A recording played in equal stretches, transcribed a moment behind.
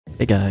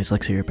Hey guys,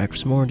 Lex here, back for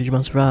some more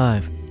Digimon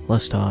Survive.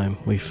 Last time,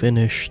 we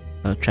finished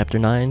Chapter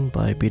 9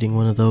 by beating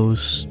one of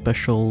those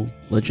special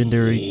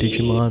legendary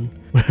Digimon,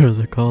 whatever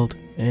they're called.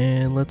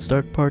 And let's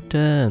start Part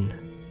 10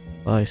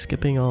 by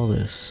skipping all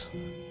this.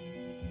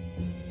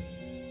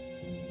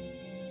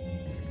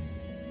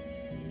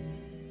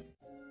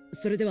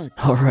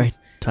 Alright,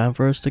 time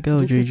for us to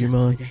go,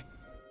 Digimon.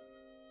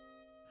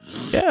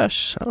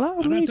 Yes, allow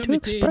me to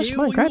express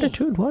my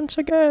gratitude once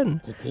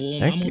again.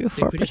 Thank you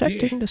for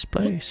protecting this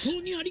place.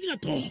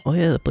 Oh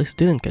yeah, the place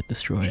didn't get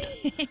destroyed.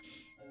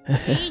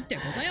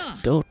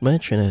 Don't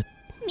mention it.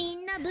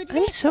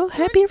 I'm so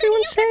happy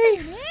everyone's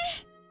safe.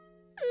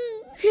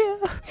 Yeah,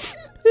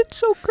 it's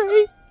so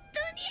great.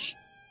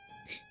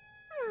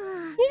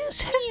 You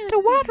said the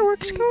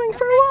waterworks going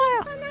for a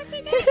while.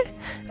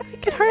 I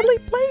could hardly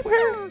blame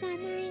her.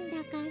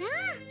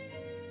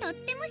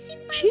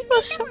 She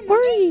was so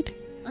worried.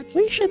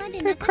 We should let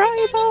her cry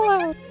it all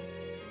out.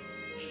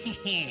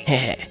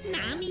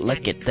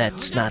 Look at that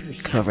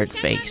snot-covered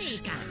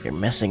face. You're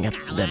messing up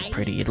them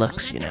pretty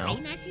looks, you know.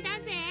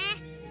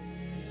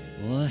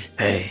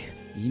 Hey,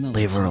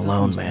 leave her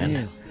alone,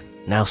 man.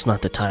 Now's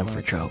not the time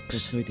for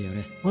jokes.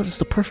 What is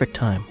the perfect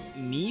time?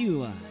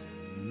 Mew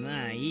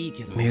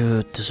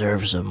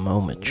deserves a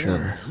moment,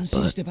 sure,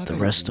 but the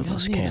rest of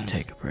us can't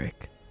take a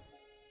break.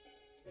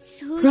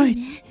 Right,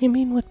 you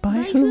mean what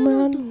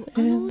BanchoStingmon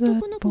and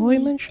the boy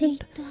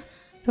mentioned?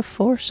 The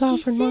 4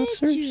 sovereign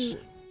monsters?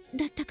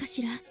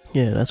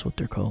 Yeah, that's what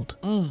they're called.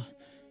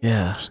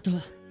 Yeah,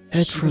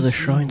 head for the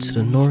shrines to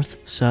the north,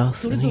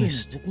 south, and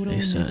east,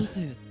 they said.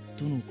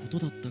 And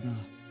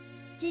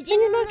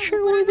you're not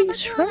sure where these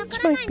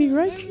shrines might be,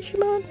 right,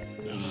 Digimon?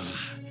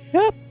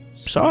 Yep,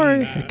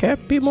 sorry, I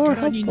can't be more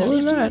helpful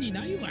than that.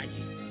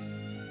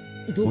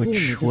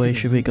 Which way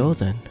should we go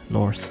then?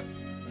 North?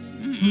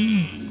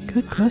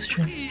 Good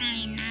question.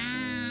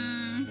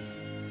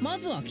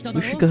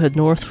 We should go head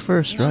north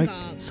first, right?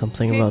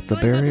 Something about the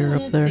barrier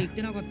up there?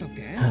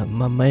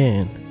 My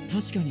man.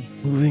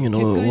 Moving in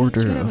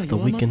order of the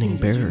weakening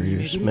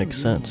barriers makes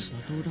sense.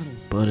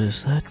 But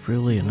is that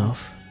really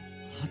enough?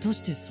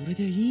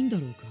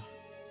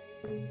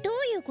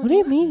 What do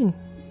you mean?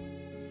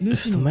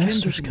 If the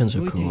Masters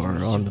Kenzoku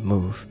are on the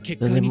move,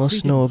 then they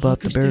must know about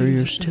the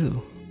barriers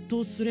too.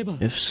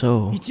 If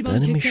so, the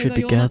enemy should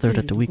be gathered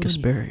at the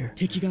weakest barrier.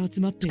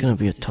 It's gonna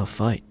be a tough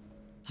fight.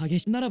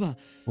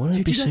 Wouldn't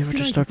it be safer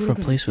to start from a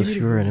place with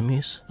fewer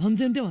enemies? Catch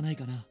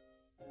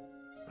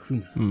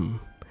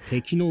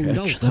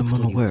them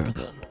unaware,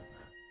 then.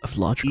 A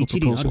logical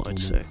proposal, I'd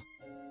say.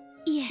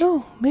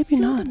 No, maybe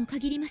not.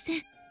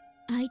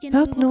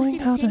 Without knowing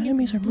how the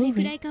enemies are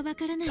moving,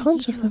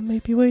 tons of them may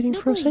be waiting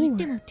for us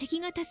anywhere.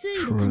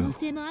 True.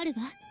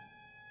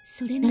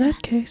 In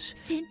that case,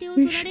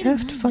 we should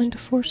have to find the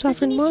 4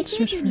 sovereign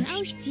monsters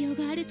first.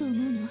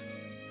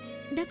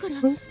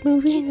 Won't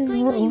moving in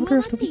the order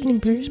of the weakening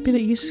barriers be the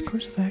easiest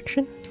course of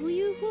action?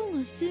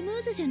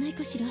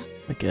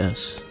 I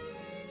guess.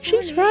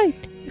 She's right.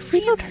 If we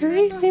don't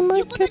hurry, they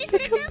might get the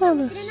jump on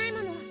us.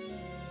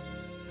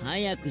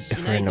 If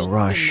we're in a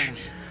rush,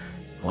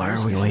 why are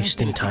we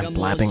wasting time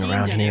blabbing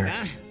around here?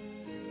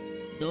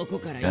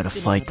 Got a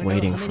fight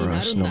waiting for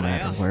us no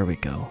matter where we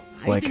go.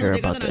 Why care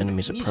about the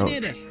enemy's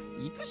approach?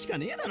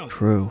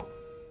 True.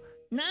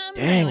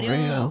 Dang,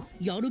 Rio.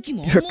 You're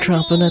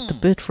chomping at the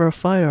bit for a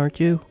fight, aren't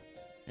you?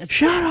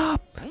 Shut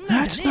up!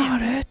 That's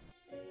not it!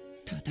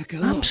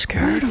 I'm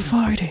scared of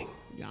fighting.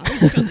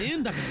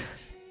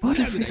 But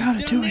if we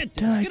gotta do it,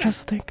 then I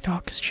just think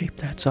talk is cheap,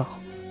 that's all.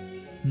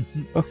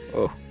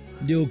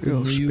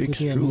 Rio speaks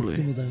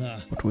truly,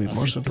 but we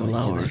mustn't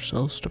allow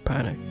ourselves to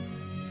panic.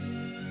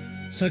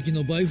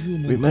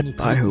 We met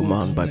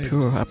BanchoStingmon by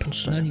pure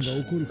happenstance.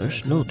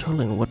 There's no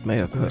telling what may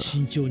occur.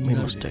 We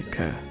must take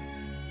care.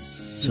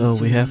 So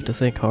we have to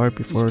think hard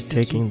before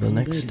taking the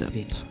next step.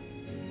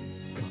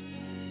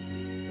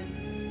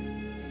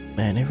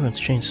 Man, everyone's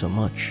changed so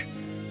much.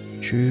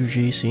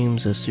 Shuji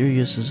seems as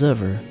serious as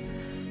ever,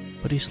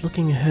 but he's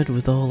looking ahead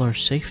with all our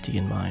safety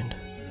in mind.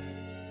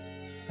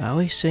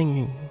 Aoi's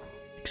saying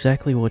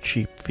exactly what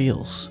she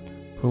feels,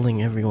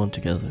 pulling everyone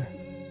together.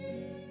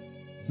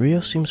 Rio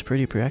seems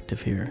pretty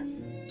proactive here.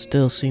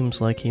 Still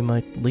seems like he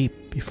might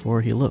leap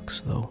before he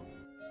looks, though.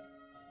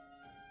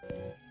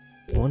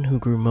 One who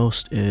grew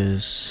most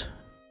is...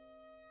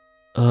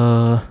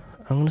 I'm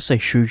gonna say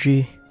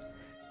Shuji,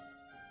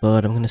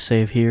 but I'm gonna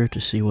save here to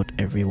see what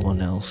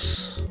everyone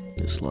else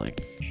is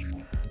like.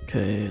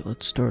 Okay,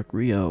 let's start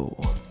Rio.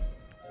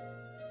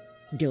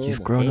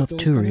 You've grown up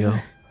too, Rio.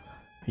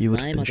 You would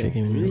have been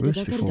shaking in your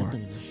roots before.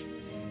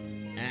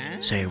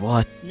 Say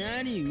what?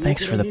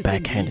 Thanks for the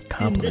backhanded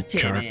compliment,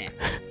 jerk.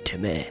 To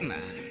me.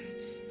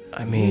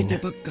 I mean,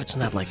 it's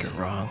not like you're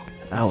wrong.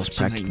 I was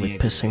practically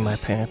pissing my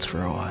pants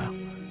for a while.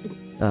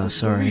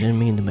 Sorry, I didn't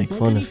mean to make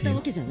fun of you.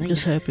 I'm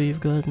just happy you've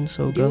gotten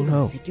so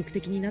gung-ho.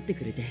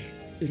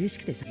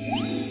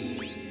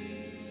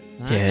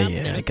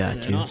 Yeah, I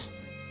got you.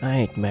 I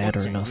ain't mad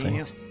or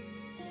nothing.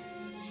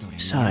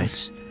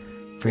 Besides,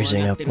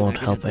 freezing up won't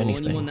help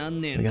anything.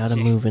 We gotta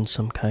move in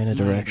some kind of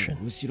direction.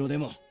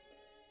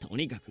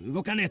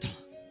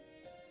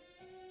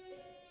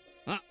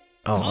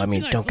 Oh, I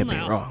mean, don't get me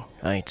wrong.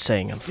 I ain't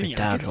saying I'm freaked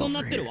out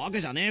over here.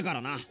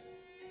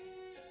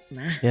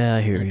 Yeah,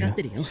 I hear you.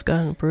 You've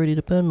gotten pretty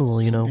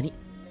dependable, you know.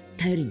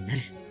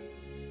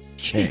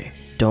 Hey,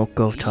 don't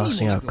go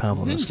tossing out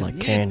compliments like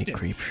Candy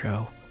Creep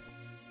Show.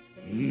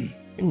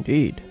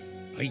 Indeed.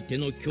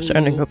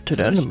 Standing up to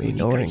the enemy,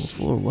 knowing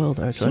full well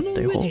that's what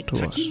they hold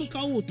to us.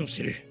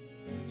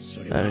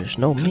 That is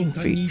no mean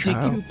feat,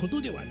 child.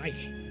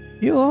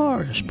 You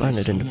are a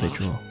splendid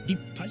individual.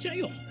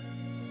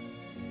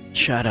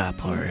 Shut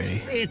up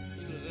already.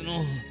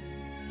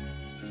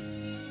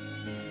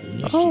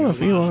 All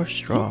of you are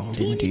strong,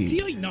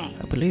 indeed.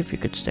 I believe you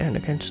could stand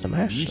against the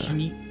master.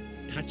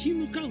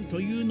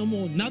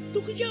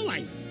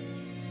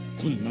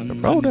 The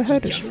road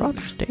ahead is fraught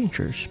with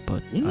dangers,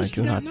 but I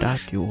do not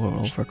doubt you will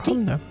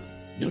overcome them.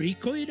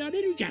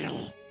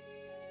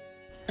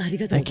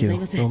 Thank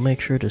you. We'll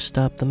make sure to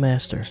stop the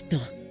master.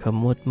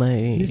 Come with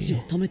me.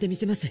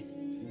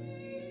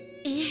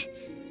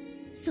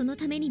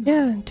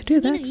 Yeah, and to do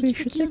that, we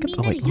should think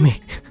about... Wait, let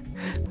me...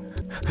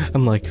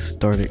 I'm like,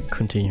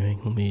 continuing.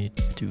 Let me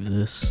do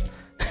this.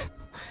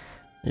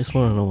 I just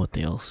want to know what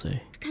they all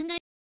say.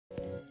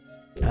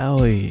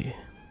 Owie.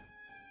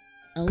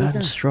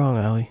 Gotten strong,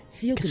 Owie.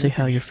 You can say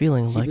how you're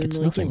feeling like it's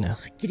nothing now.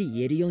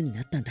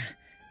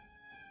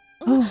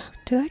 Oh,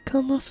 did I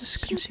come off as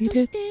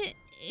conceited?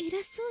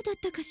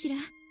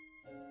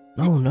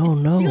 No, no,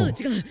 no.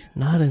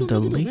 Not in the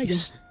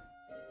least.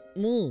 I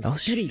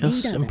was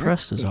just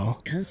impressed is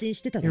all.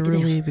 You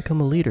really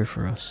become a leader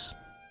for us.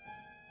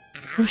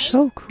 You're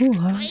so cool,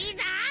 Owie.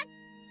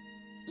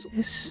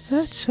 Is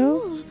that so?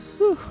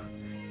 Whew.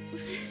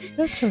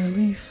 That's a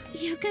relief.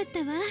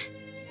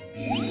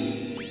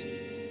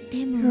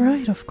 You're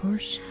right, of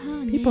course.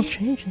 People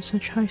change in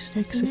such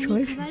high-stakes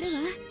situations.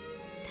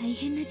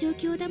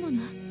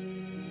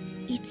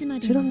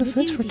 Sit on the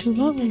fence for too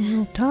long and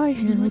you'll die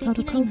here without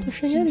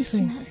accomplishing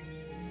anything.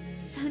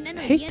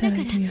 I hate that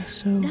idea,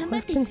 so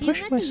I've been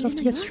pushing myself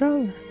to get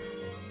stronger.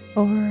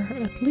 Or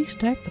at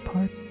least act the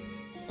part.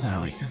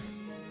 Owie.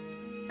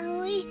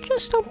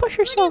 Just don't push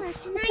yourself,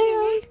 okay,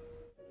 Owie?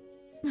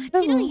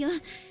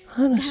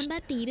 Honest, no, I'm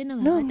not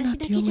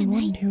the only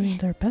one doing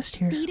their best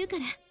here.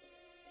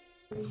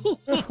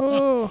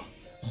 Oh,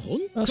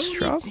 a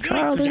strong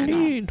child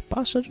indeed,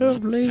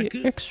 positively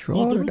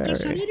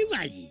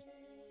extraordinary.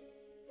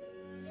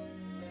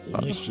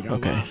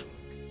 Okay.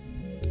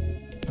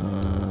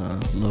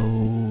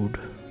 Load.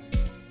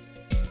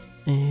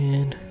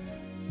 And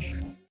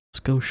let's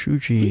go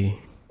Shuji.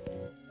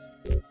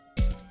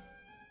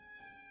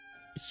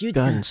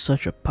 Gotten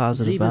such a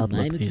positive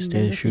outlook these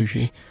days,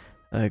 Shuji.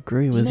 I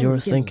agree with your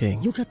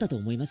thinking.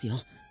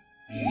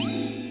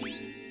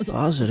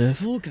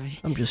 Positive?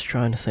 I'm just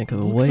trying to think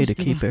of a way to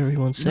keep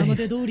everyone safe.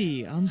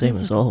 Same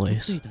as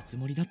always. If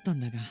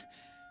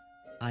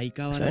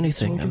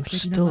anything, I'm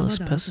still as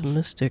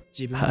pessimistic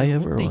as I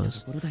ever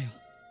was.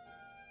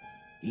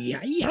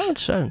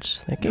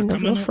 Nonsense! Thinking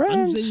of your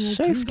friends'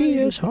 safety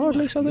is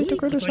hardly something to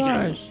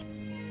criticize.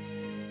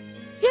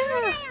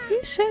 Yeah, he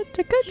said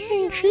the good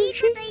thing,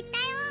 Shuji.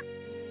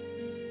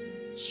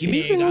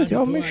 Even with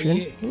your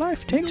mission,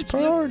 life takes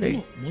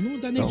priority.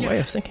 Your way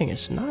of thinking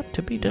is not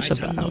to be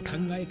disavowed.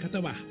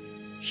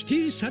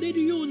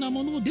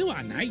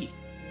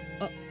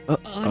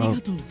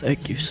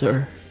 Thank you,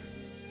 sir.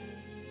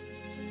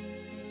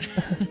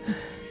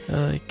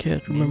 I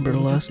can't remember the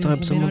last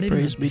time someone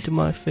praised me to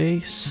my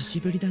face.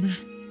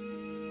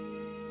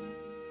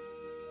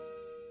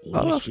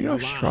 Olaf, you're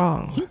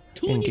strong.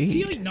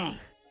 Indeed.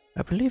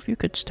 I believe you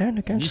could stand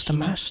against the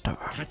master.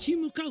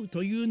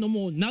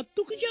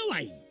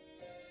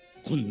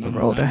 The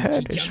road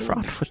ahead is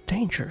fraught with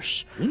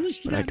dangers,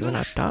 but I do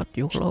not doubt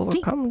you will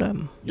overcome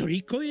them.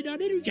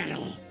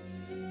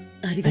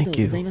 Thank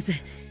you.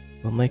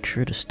 We'll make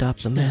sure to stop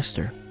the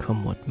master,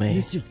 come what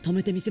may.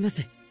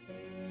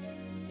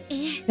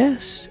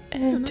 Yes,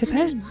 and to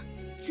that,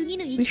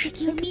 we should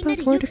think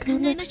about where to go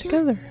next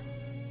together.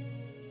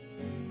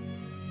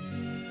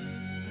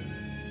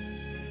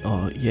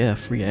 Oh, yeah,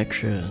 free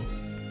action.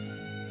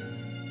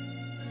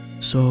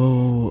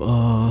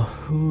 So,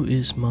 who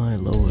is my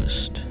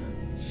lowest?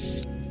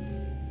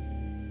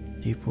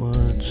 Deep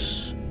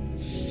Woods,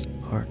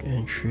 Park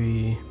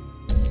Entry,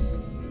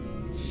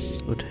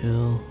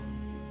 Foothill.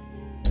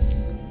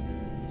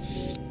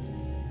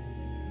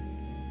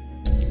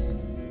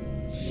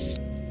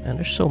 And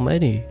there's so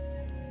many.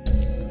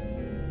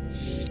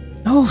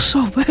 Oh,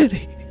 so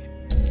many!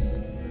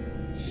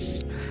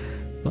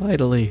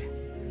 Finally.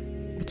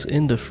 It's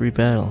in the free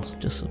battle,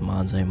 just a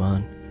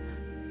Manzemon.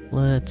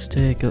 Let's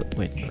take a...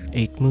 wait,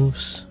 8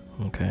 moves?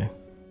 Okay.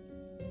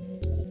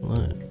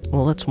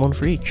 Well, that's 1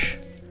 for each.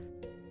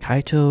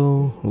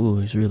 Kaito... ooh,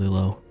 he's really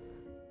low.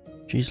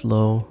 She's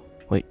low.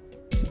 Wait.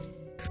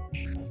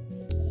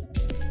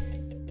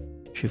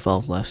 She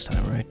evolved last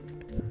time, right?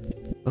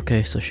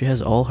 Okay, so she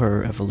has all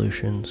her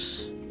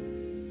evolutions.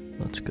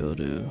 Let's go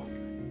to...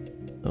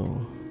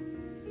 oh...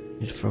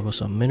 need to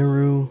focus on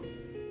Minoru.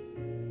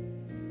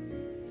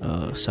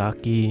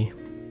 Saki,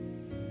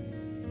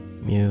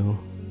 Mew.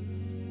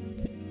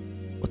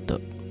 What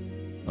the?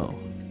 Oh.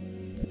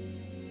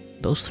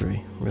 Those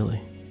three,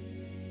 really?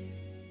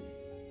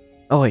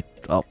 Oh wait,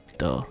 oh,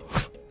 duh.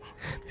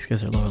 These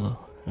guys are low.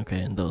 Okay,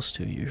 and those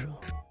two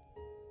usual.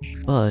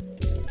 But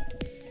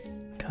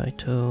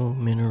Kaito,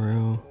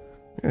 Minoru,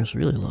 they're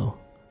really low.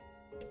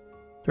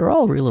 They're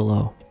all really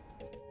low.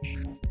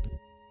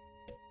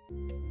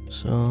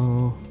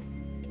 So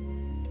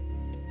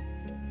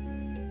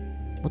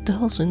what the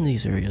hell's in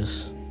these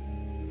areas?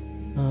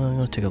 I'm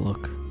gonna take a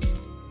look.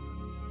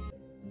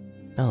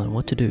 Now then,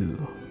 what to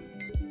do?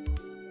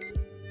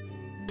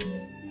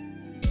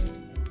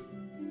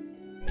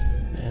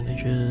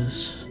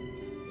 Bandages.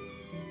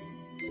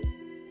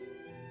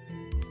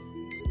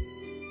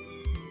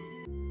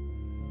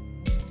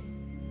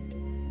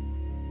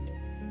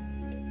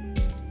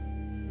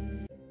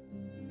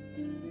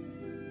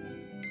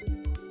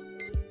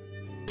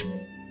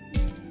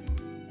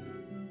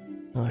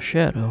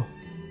 Shadow.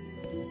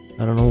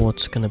 I don't know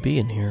what's gonna be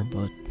in here,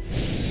 but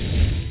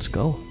let's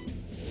go.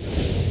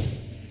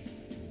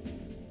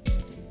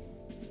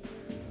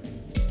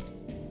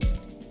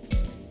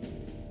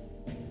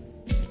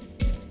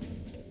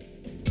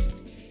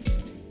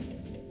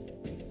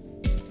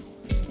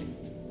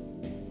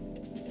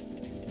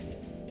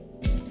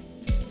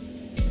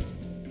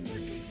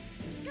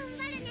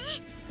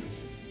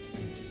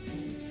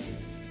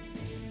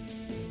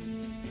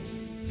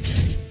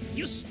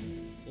 Yoshi,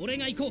 俺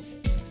が行こう。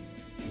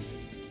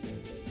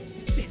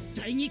絶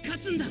対に勝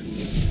つんだ。バロ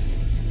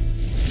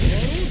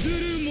テ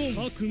ル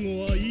モン、覚悟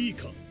はいい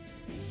か。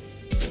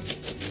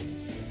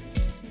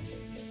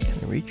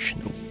Can I reach?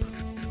 Nope.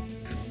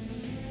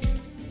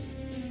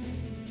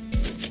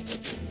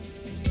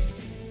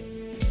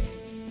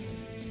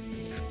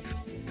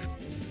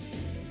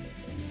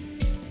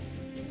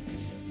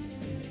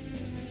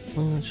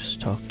 Well, let's just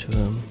talk to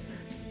him.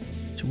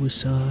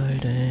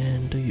 Suicide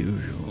and the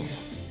usual.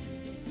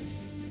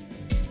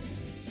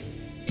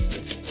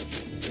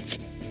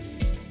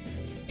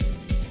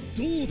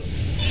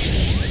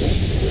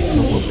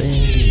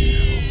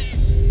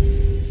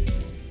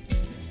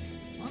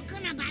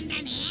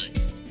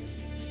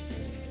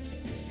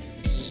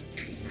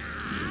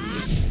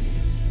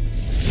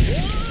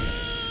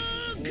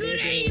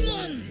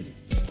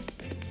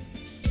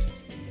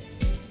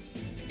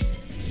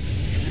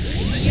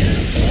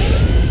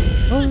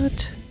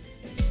 What?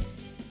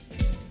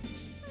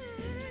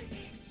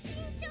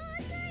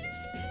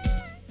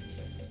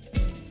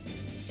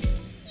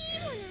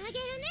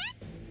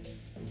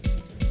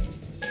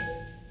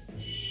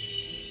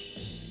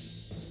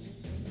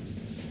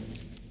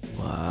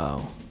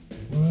 Wow.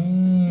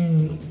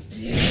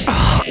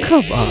 Oh,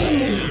 come on.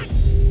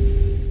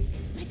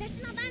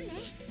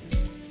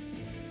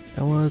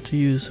 I wanted to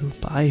use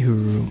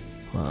Cherubimon.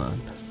 How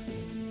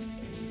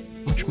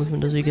much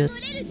movement does he get?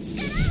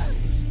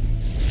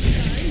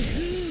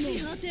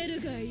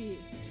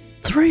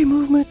 3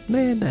 movement?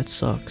 Man, that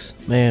sucks.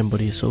 Man, but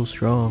he's so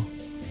strong.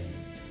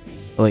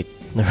 Oh wait,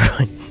 never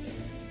mind.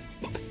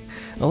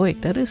 Oh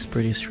wait, that is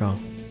pretty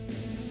strong.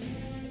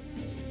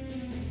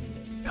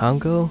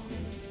 Congo?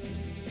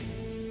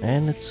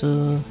 And it's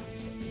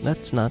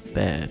that's not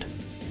bad.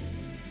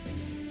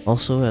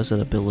 Also has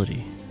an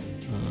ability.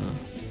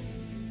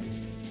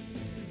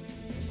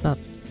 It's not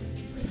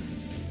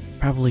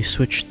probably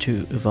switch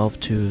to evolve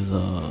to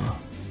the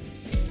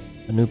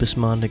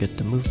Anubismon to get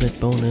the movement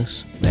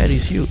bonus.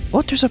 Maddie's huge.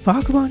 What? There's a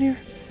Pokemon here?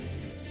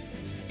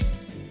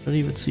 I didn't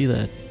even see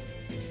that.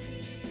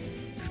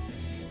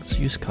 Let's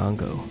use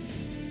Congo.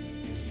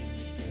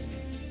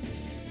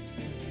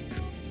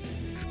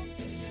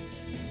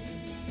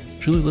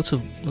 Julie,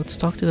 let's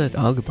talk to that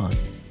Agumon.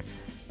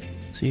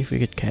 See if we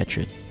could catch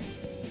it.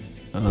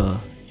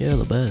 Yeah,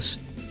 the best.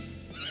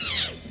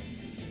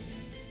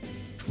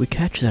 If we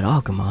catch that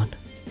Agumon,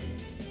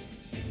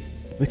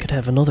 we could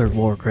have another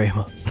War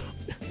Greymon.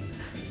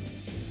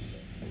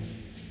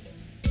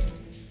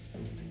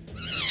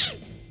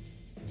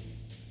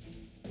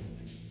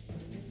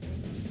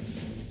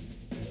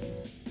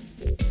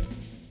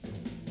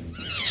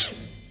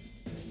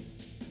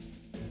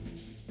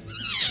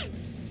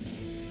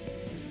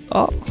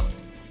 Oh,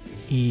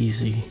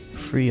 easy.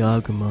 Free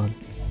Agumon.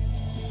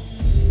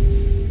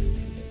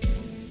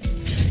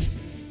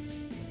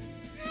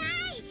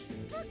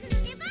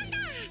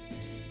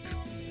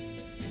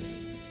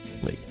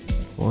 Wait,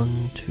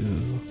 1,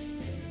 2,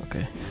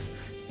 okay.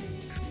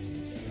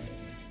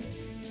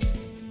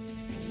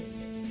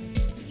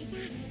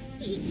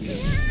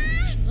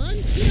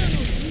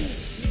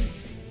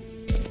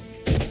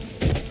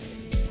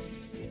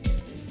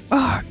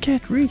 Ah,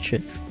 can't reach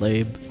it,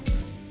 Labe.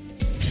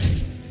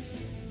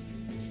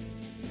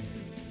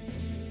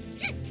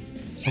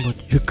 How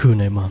about you,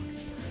 Kunemon?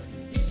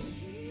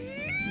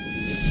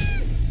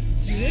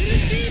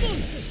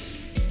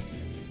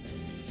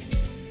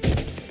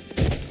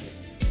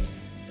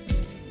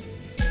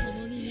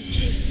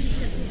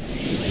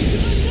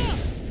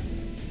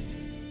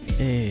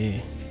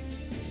 Hey.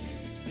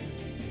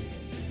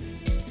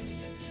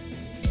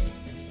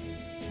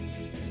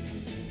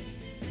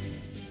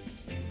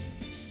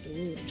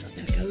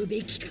 戦う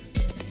べきか。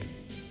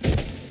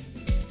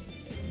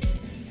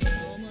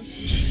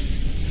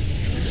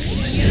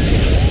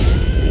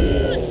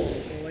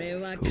俺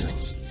は勝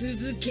ち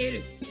続け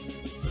る。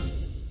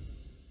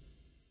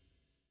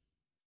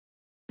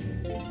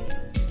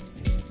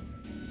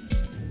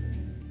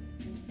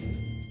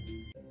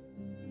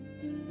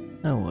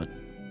Now what?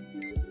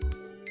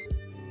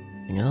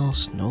 Anything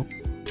else? Nope.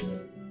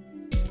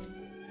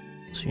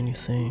 See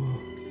anything?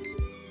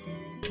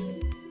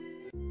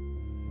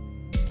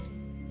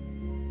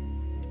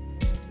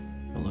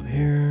 Go over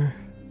here.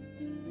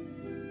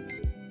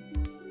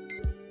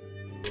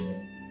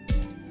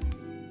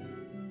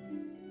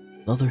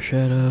 Another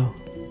shadow.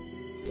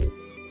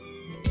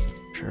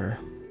 Sure.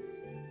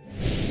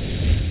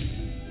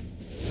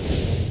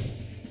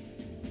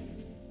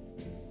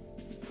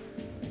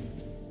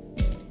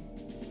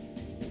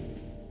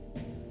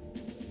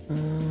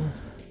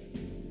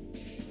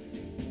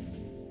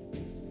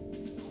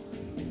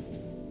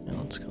 Yeah,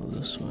 let's go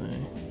this way.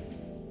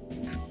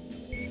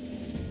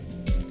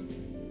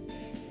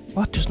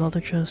 What? There's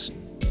another chest?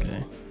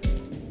 Okay.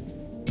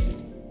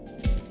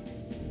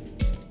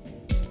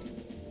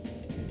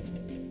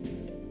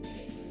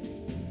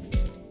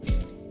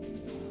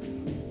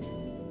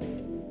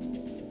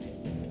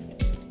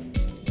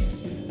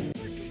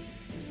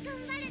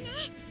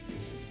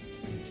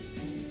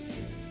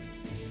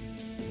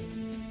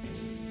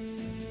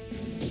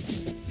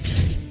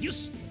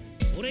 Yoshi,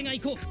 俺が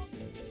行こ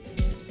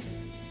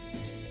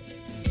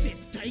う。絶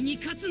対に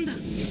勝つんだ。バ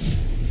ロ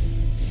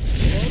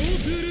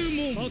トゥル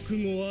モン、覚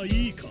悟は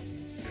いいか。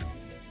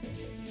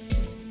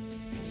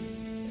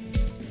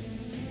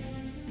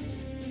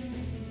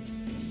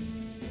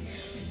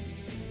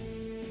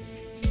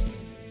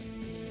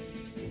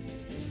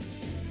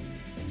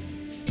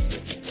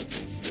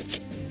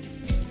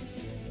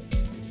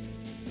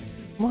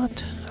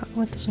What? How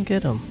come it doesn't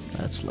get him?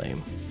 That's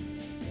lame.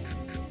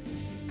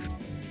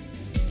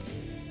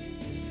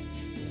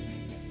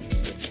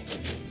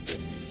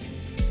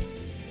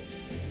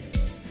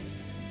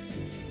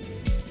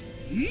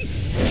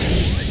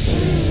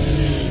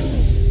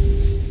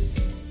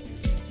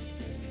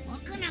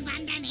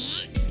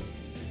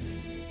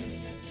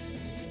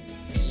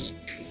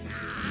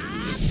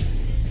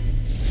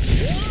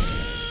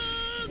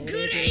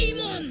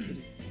 Kunemon!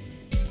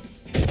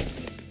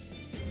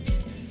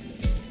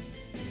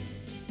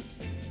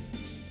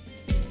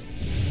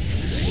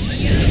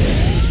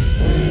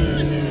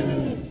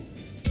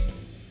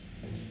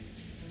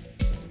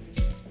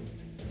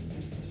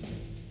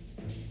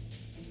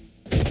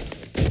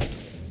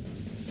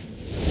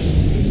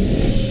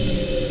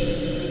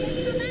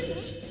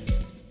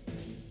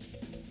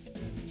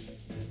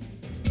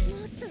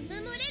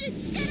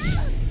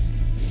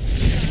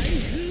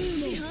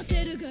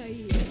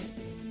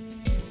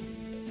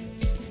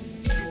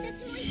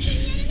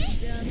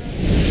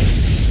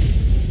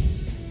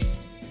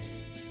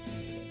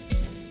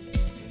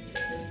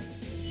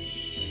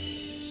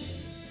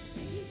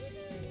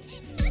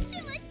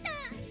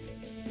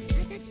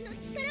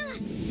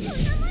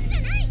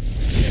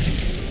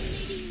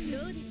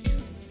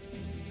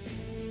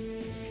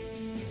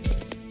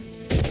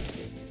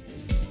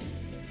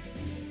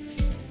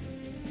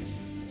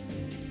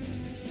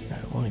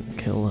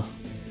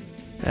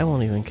 That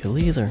won't even kill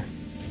either.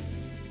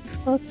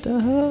 What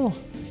the hell?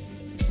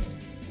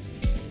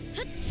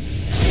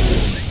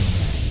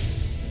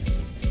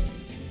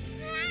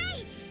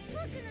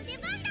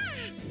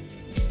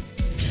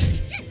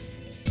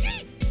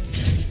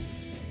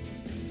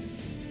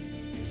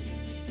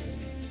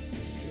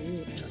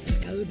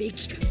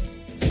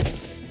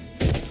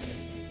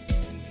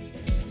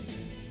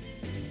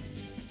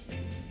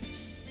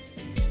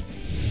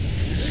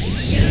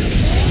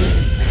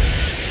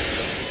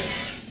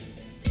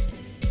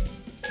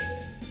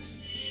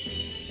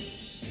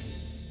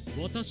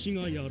私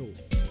がやろう。バン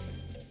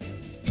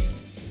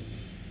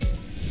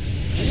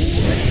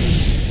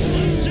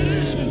ジェレ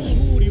ーション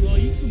勝利は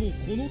いつも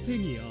この手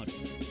にある。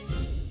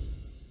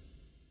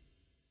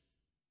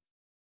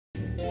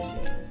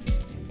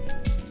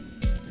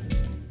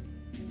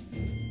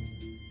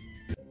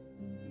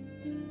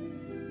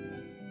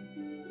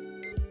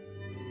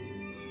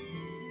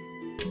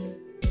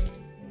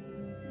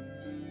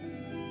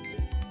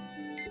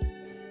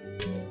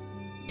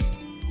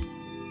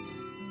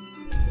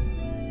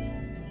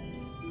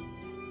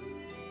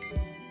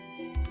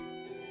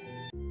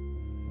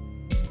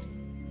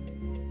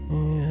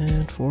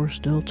And Force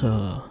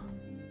Delta.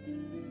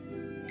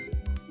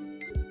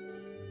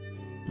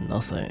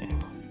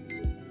 Nothing.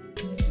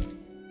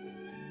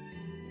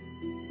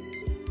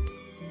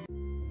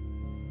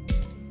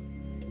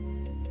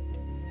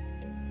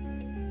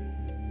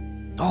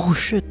 Oh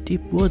shit,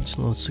 deep woods,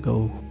 let's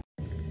go.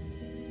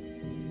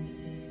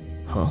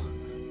 Huh?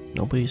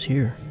 Nobody's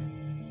here.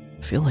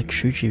 I feel like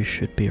Shuji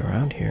should be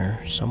around here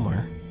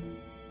somewhere.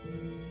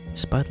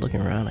 Despite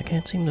looking around, I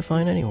can't seem to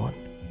find anyone.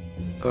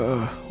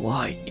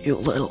 Why, you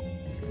little...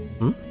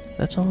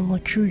 That sounded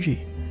like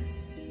Shuji.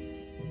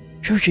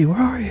 Shuji, where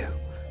are you?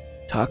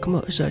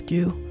 Takuma, is that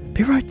you?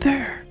 Be right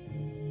there!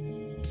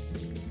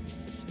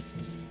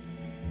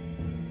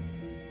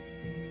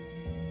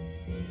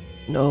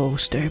 No,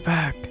 stay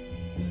back.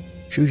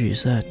 Shuji,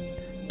 is that?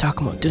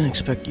 Takuma didn't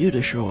expect you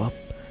to show up.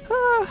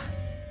 Ah!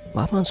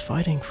 Lopmon's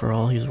fighting for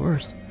all he's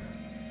worth.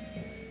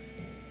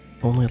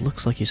 Only it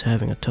looks like he's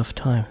having a tough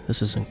time.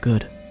 This isn't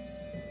good.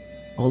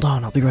 Hold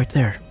on, I'll be right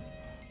there.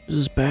 This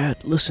is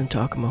bad. Listen,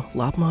 Takuma,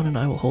 Lopmon and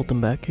I will hold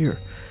them back here.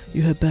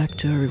 You head back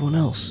to everyone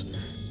else.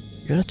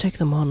 You're gonna take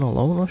them on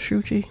alone,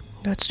 Shuji?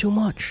 That's too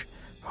much.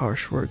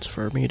 Harsh words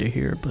for me to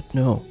hear, but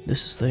no,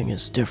 this thing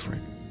is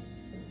different.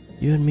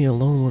 You and me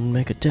alone wouldn't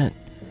make a dent,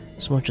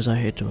 as much as I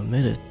hate to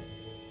admit it.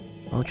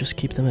 I'll just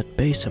keep them at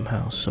bay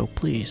somehow, so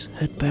please,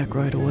 head back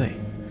right away.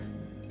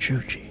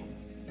 Shuji.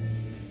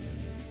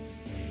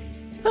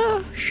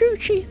 Ah,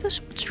 Shuji,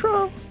 that's what's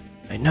wrong.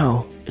 I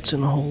know, it's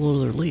in a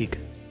whole other league.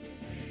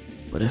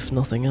 But if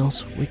nothing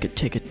else, we could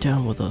take it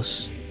down with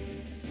us.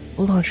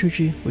 Hold on,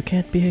 Shuji, we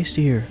can't be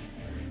hasty here.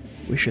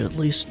 We should at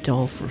least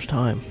stall for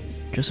time.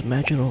 Just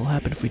imagine what will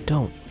happen if we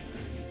don't.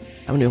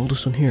 I'm the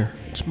oldest one here.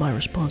 It's my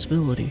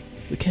responsibility.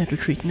 We can't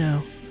retreat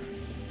now.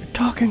 You're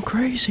talking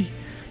crazy.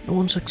 No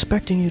one's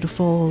expecting you to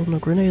fall on a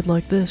grenade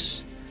like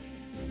this.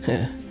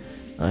 Heh,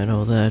 I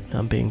know that.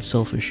 I'm being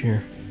selfish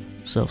here.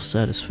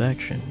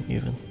 Self-satisfaction,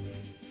 even.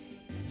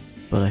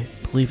 But I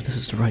believe this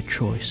is the right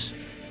choice.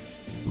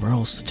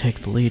 Morale's to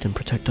take the lead and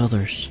protect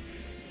others.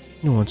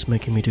 No one's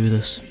making me do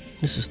this.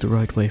 This is the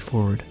right way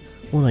forward.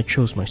 One I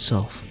chose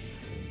myself.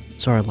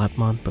 Sorry,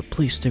 Lopmon, but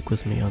please stick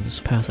with me on this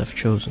path I've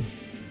chosen.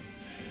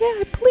 Yeah,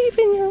 I believe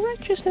in your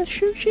righteousness,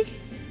 Shuji.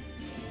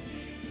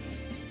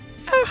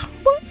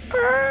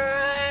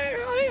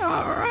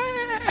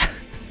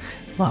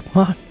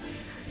 Lopmon,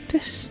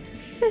 this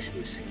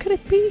is, could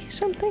it be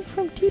something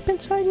from deep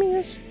inside me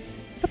is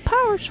the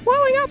power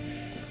swelling up?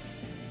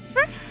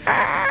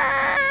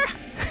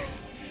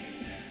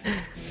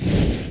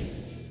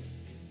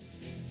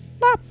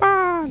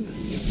 Lopmon!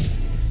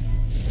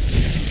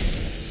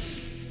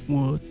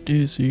 What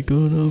is he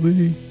gonna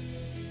be?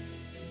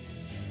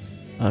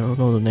 I don't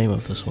know the name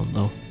of this one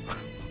though.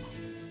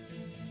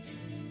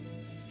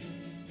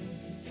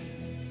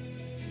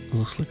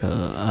 Looks like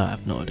I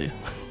have no idea.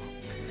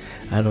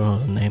 I don't know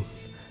the name.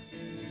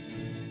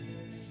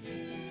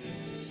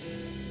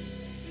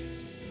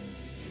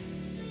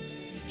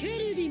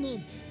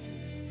 Cherubimon.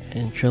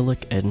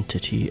 Angelic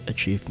Entity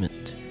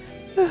Achievement.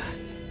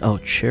 Oh,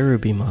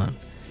 Cherubimon.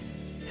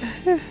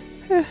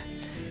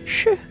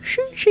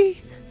 Shuji!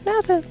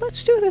 Now then,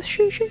 let's do this,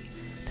 Shuji.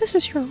 This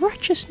is your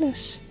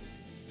righteousness.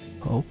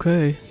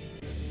 Okay.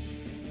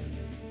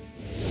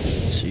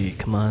 Let's see,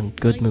 come on,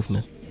 good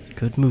movement.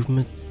 Good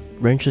movement.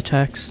 Ranged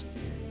attacks.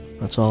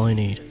 That's all I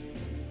need.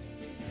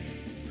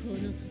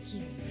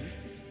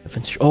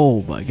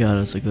 Oh my god,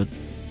 that's a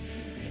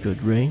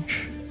good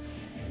range.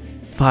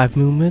 5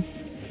 movement.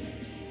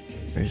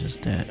 Where's his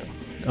dad?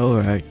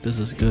 Alright, this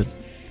is good.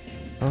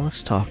 Well,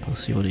 let's talk.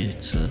 Let's see what he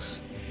says.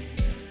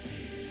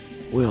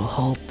 We'll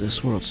halt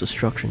this world's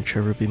destruction,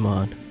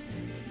 Cherubimon.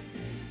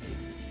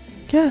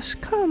 Yes,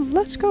 come,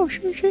 let's go,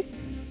 Shuji.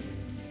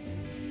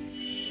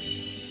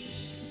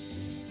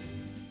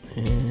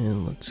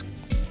 And let's...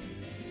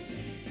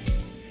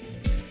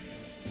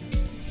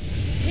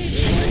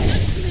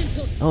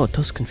 Oh, it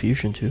does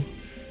confusion too.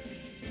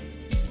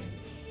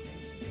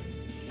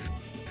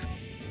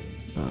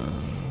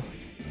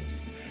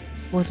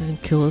 Why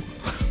didn't kill it?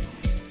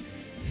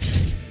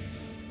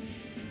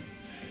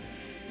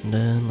 And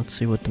then let's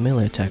see what the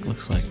melee attack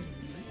looks like.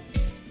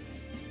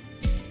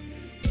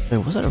 Wait,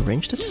 was that a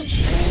ranged attack?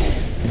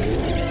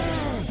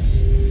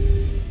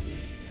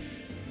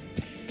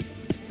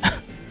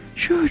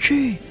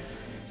 Shuji!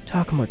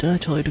 Takuma, didn't I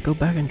tell you to go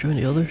back and join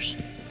the others?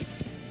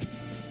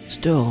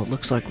 Still, it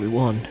looks like we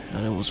won,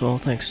 and it was all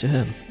thanks to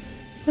him.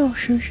 No,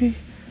 Shuji.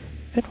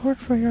 If it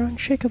weren't for your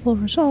unshakable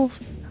resolve,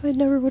 I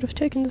never would have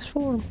taken this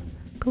form.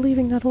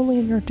 Believing not only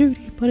in your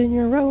duty, but in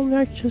your own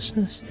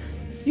righteousness,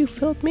 you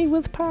filled me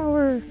with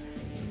power.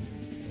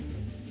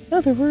 In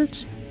other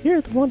words,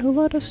 you're the one who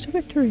led us to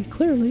victory,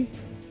 clearly.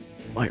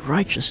 My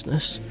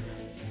righteousness?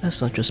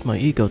 That's not just my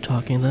ego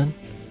talking, then.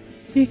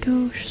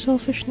 Ego,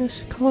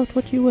 selfishness, call it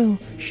what you will.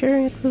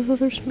 Sharing it with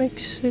others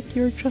makes it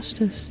your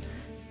justice.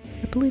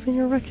 I believe in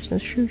your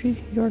righteousness,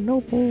 Shuji. Your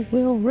noble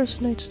will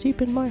resonates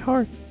deep in my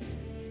heart.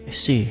 I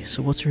see.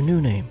 So what's your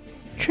new name?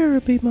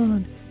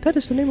 Cherubimon. That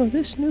is the name of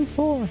this new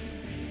form.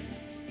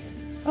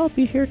 I'll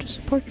be here to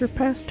support your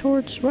path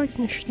towards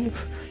righteousness.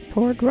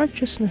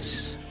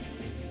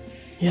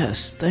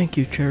 Yes, thank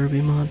you,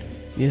 Cherubimon.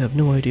 You have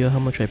no idea how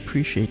much I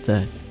appreciate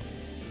that.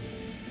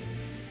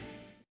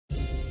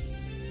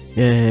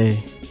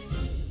 Yay.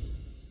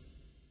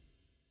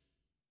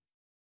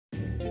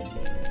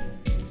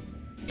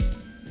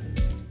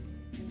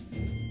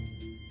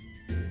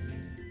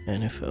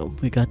 And if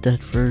we got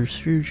that for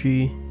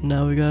Shuji,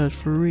 now we got it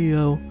for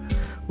Rio.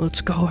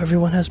 Let's go,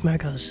 everyone has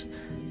megas.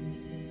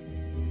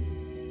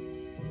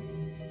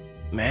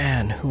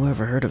 Man, who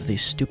ever heard of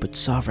these stupid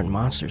sovereign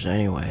monsters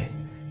anyway?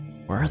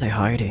 Where are they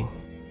hiding?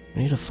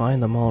 We need to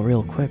find them all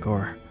real quick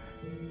or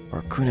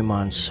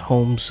Kunemon's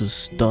homes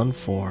is done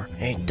for.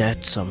 Ain't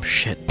that some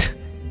shit?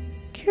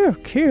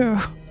 Q.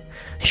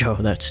 Yo,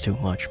 that's too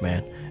much,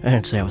 man. I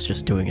didn't say I was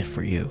just doing it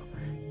for you.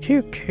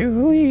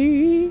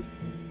 Coo-coo-ee.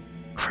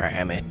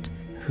 Cram it.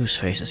 Whose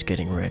face is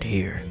getting red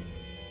here?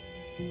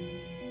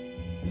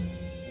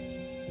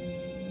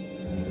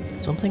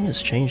 Something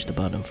has changed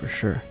about him for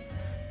sure.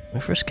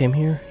 When I first came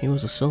here, he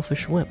was a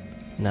selfish wimp.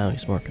 Now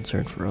he's more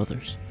concerned for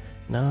others.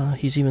 Now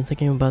he's even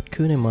thinking about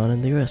Kunemon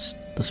and the rest.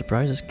 The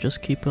surprises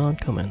just keep on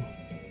coming.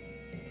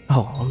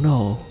 Oh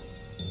no.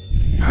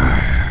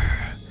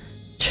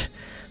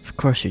 Of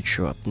course you'd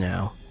show up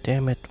now.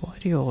 Damn it, why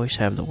do you always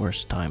have the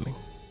worst timing?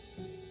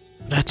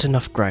 That's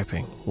enough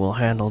griping. We'll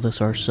handle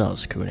this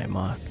ourselves,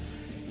 Kunemon.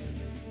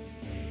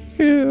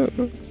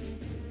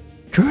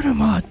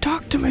 Kunemon,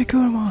 talk to me,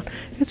 Kunemon.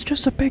 It's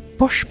just a big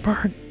bush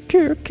bird.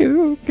 Oh,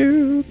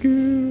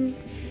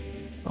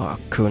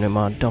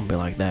 Kunemon, don't be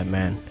like that,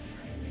 man.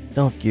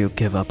 Don't you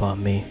give up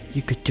on me.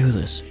 You could do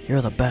this.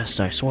 You're the best,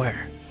 I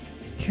swear.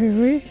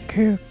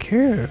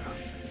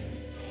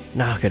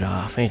 Knock it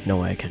off. Ain't no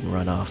way I can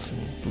run off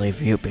and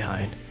leave you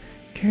behind.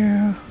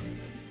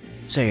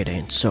 Say it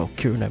ain't so,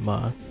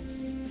 Kunemon.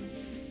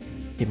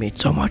 You mean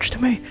so much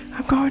to me.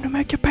 I'm going to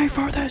make you pay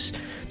for this.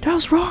 The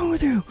hell's wrong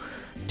with you?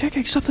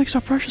 Taking something so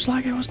precious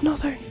like it was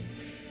nothing.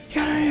 You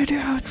got any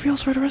idea how it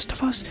feels for the rest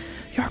of us?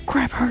 Your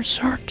crap hurt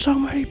so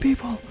many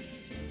people.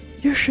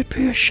 You should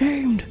be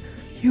ashamed.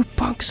 You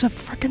punks have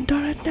frickin'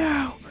 done it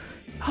now.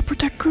 I'll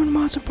protect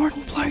Kunemon's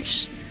important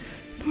place.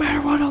 No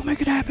matter what, I'll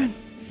make it happen.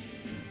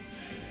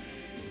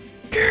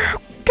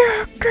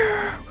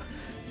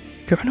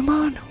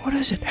 Kunemon, what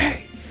is it?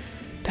 Hey,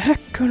 the heck,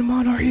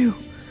 Kunemon, are you?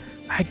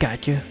 I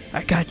got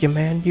you,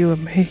 man. You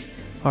and me.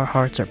 Our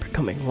hearts are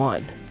becoming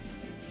one.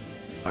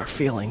 Our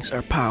feelings,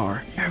 our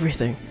power,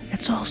 everything.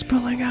 It's all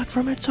spilling out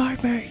from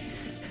inside me.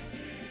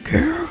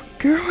 Girl.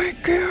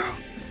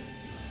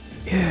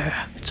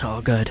 Yeah, it's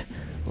all good.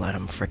 Let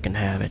him frickin'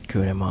 have it,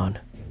 Kunemon.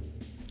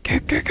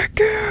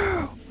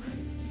 Go.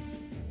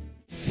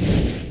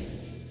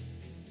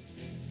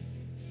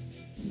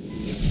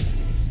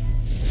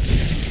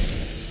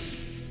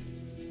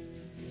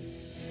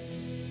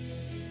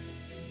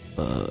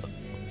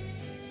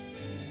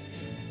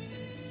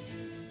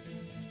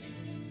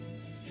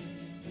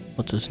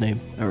 What's his name?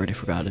 I already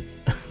forgot it.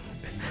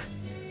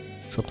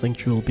 Something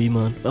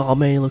Cherubimon. Oh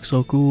man, he looks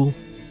so cool.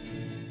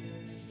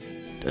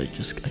 I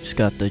just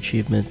got the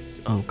achievement,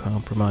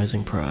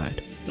 Uncompromising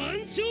Pride.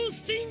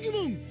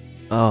 BanchoStingmon!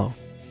 Oh.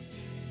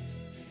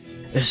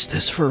 Is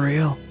this for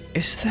real?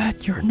 Is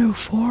that your new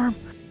form?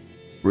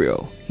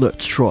 Rio,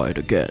 let's try it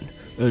again.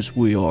 As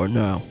we are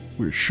now,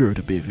 we're sure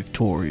to be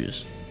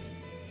victorious.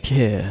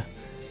 Yeah.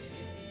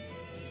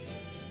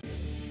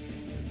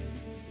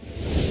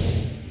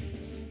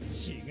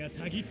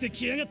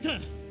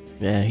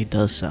 Yeah, he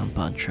does sound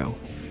Bancho.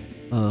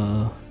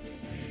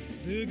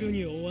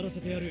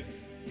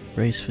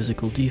 Raise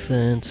physical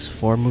defense,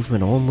 form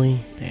movement only.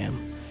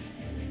 Damn.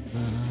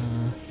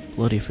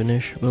 Bloody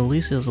finish. But at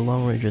least he has a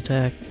long range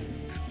attack.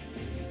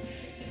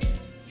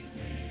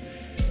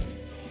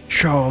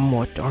 Show him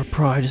what our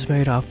pride is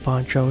made of,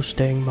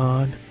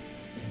 BanchoStingmon.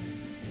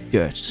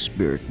 That's the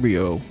spirit,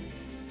 Rio.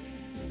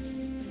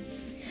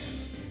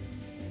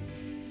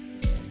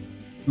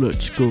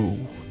 Let's go.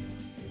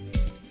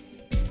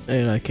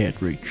 And I can't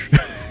reach.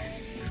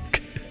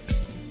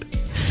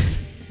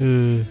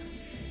 You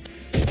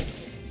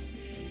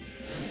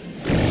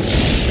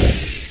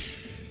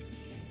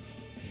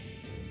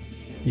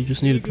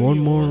just needed one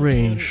more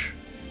range.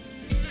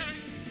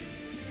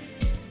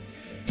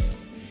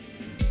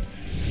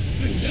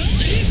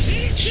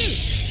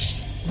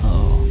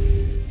 Oh.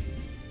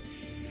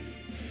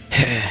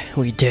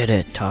 We did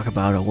it. Talk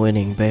about a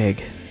winning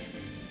big.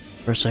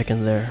 For a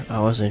second there, I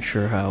wasn't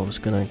sure how it was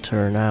gonna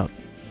turn out.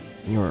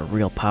 You're a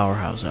real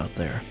powerhouse out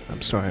there.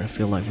 I'm starting to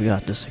feel like we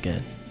got this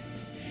again.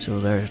 So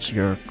there's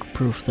your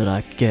proof that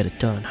I could get it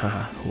done,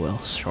 haha.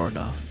 Well, sort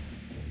of.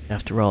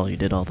 After all, you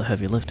did all the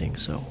heavy lifting,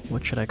 so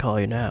what should I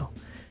call you now?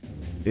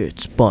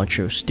 It's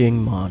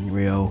BanchoStingmon,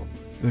 Rio.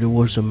 It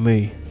wasn't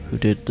me who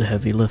did the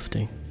heavy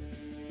lifting.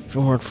 If it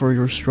weren't for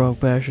your strong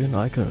passion,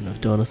 I couldn't have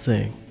done a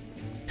thing.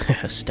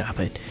 Stop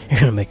it.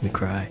 You're gonna make me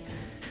cry.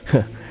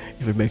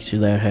 If it makes you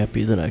that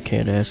happy, then I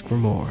can't ask for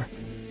more.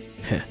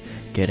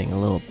 Getting a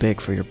little big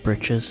for your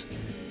britches?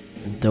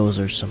 And those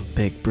are some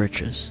big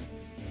britches.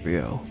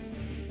 Rio,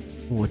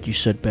 what you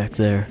said back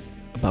there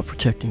about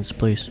protecting this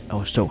place, I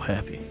was so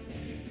happy.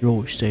 You're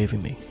always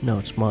saving me. Now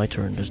it's my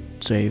turn to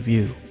save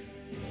you.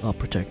 I'll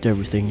protect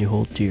everything you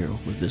hold dear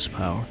with this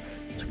power,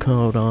 so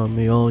count on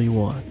me all you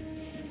want.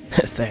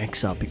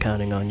 Thanks, I'll be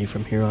counting on you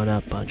from here on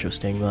out,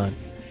 BanchoStingmon.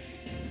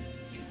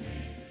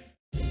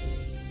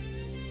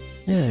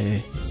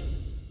 Yay.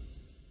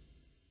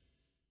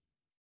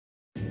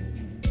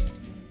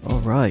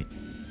 Alright.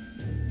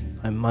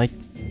 I might,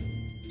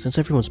 since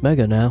everyone's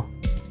mega now,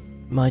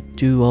 might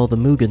do all the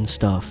Mugen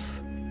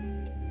stuff.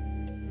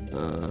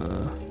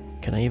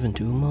 Can I even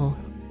do them all?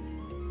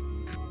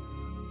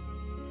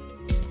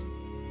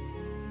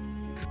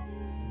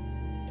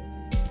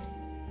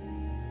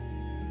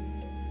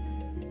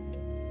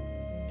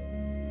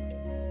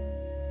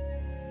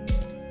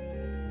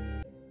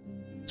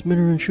 It's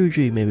Minoru and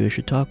Shuji. Maybe I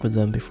should talk with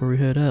them before we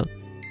head out.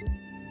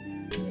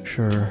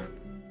 Sure.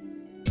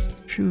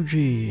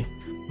 Shuji.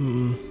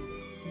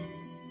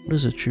 What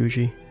is it,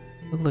 Shuji?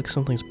 Look like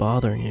something's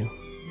bothering you.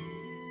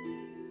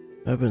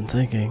 I've been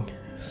thinking.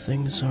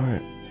 Things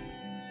aren't...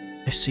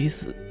 I see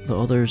the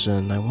others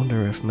and I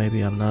wonder if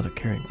maybe I'm not a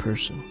caring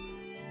person.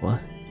 What?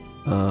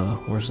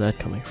 Where's that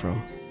coming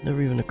from?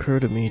 Never even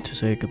occurred to me to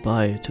say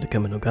goodbye to the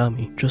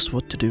Kemonogami, just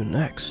what to do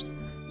next.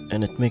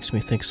 And it makes me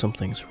think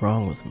something's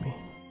wrong with me.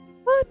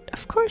 What?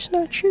 Of course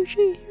not,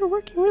 Shuji. You're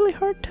working really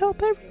hard to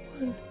help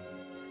everyone.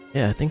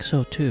 Yeah, I think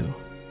so too.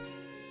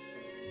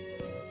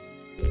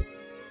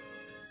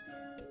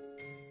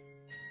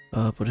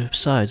 But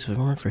besides, if it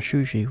weren't for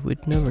Shuji,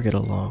 we'd never get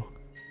along.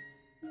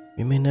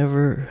 We may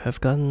never have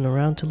gotten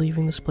around to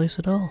leaving this place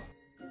at all.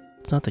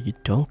 It's not that you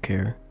don't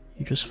care,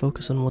 you just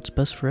focus on what's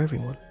best for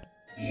everyone.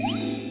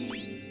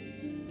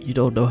 You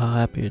don't know how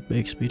happy it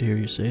makes me to hear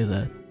you say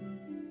that.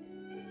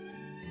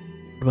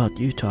 What about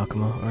you,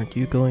 Takuma? Aren't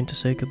you going to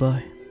say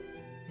goodbye?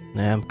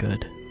 Nah, I'm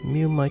good.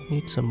 Miu might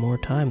need some more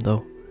time,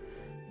 though.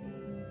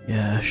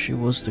 Yeah, she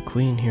was the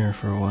queen here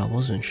for a while,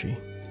 wasn't she?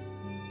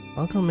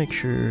 I'll go make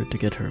sure to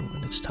get her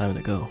when it's time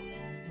to go.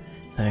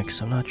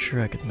 Thanks, I'm not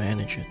sure I could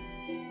manage it.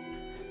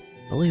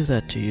 I'll leave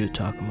that to you,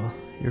 Takuma.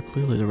 You're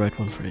clearly the right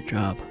one for the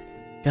job.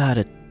 Got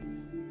it.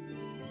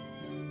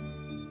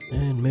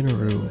 And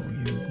Minoru,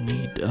 you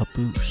need a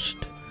boost.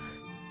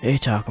 Hey,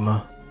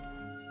 Takuma.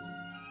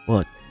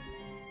 What?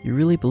 You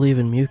really believe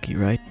in Miyuki,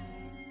 right?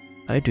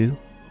 I do.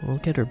 We'll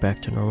get her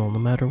back to normal no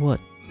matter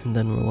what, and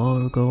then we'll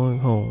all go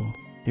home.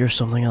 You're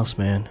something else,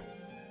 man.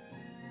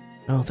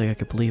 I don't think I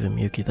could believe in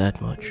Miyuki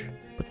that much.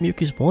 But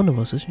Miyuki's one of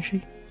us, isn't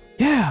she?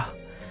 Yeah!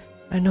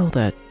 I know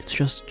that. It's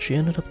just she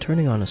ended up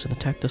turning on us and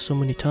attacked us so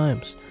many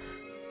times.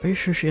 Are you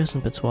sure she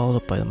hasn't been swallowed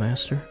up by the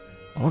master?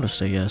 I want to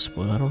say yes,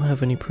 but I don't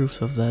have any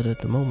proof of that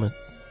at the moment.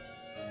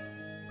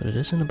 But it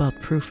isn't about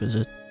proof, is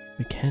it?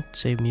 We can't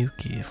save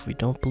Miyuki if we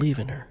don't believe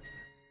in her.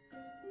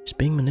 She's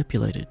being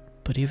manipulated,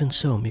 but even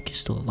so, Miyuki's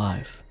still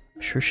alive.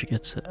 I'm sure she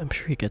gets it. I'm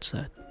sure he gets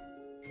that.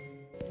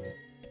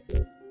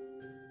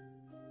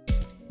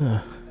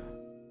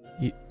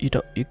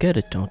 You get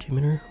it, don't you,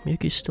 Minoru?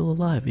 Miyuki's still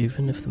alive,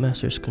 even if the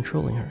master's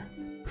controlling her.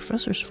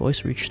 Professor's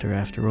voice reached her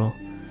after all.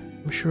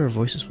 I'm sure our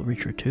voices will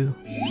reach her too.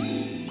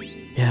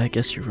 Yeah, I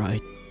guess you're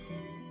right.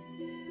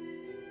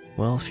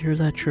 Well, if you're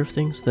that sure of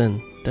things,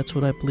 then that's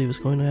what I believe is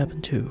going to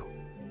happen too.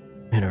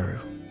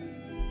 Minoru.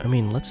 I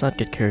mean, let's not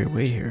get carried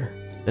away here.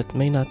 That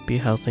may not be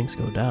how things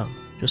go down.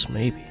 Just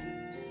maybe.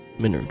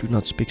 Minoru, do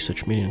not speak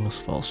such meaningless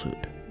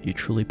falsehood. You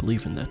truly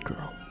believe in that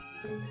girl.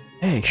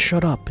 Hey,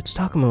 shut up! It's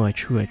Takuma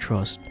I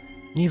trust.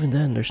 And even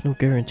then, there's no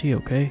guarantee,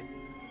 okay?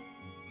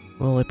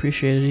 Well, I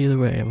appreciate it either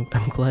way.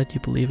 I'm glad you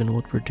believe in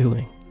what we're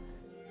doing.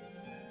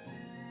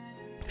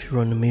 If you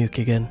run to Miyuki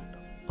again,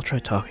 I'll try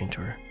talking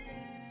to her.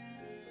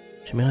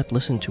 She may not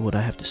listen to what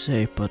I have to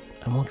say, but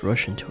I won't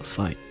rush into a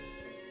fight.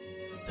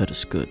 That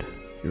is good.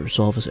 Your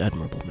resolve is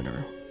admirable,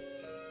 Minoru.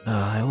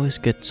 I always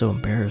get so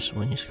embarrassed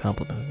when you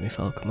compliment me,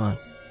 fellow. Come on.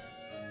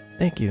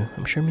 Thank you.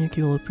 I'm sure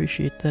Miyuki will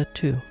appreciate that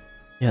too.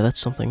 Yeah, that's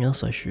something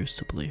else I choose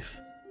to believe.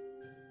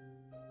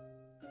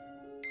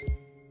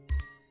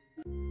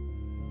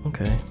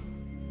 Okay.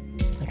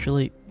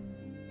 Actually,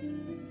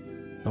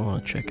 I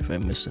want to check if I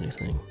missed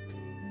anything.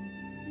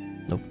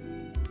 Nope.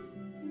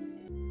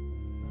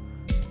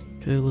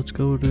 Okay, let's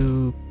go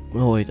to...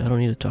 Oh wait, I don't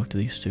need to talk to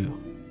these two.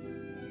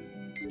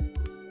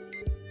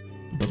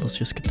 But let's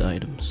just get the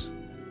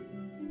items.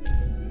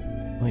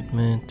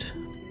 Ointment.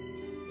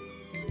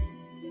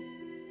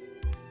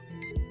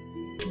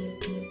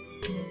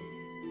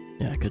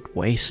 Yeah, I could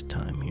waste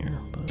time here,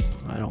 but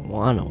I don't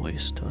want to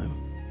waste time.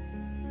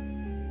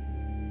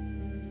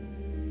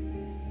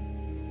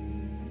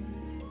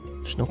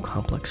 There's no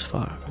complex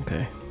fire.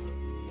 Okay.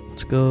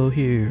 Let's go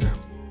here.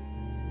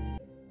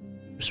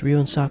 There's Ryo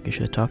and Saki.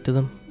 Should I talk to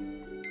them?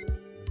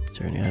 Is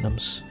there any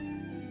items?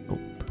 Nope.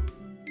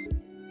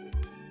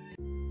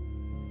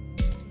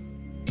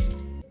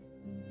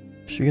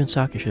 There's Ryo and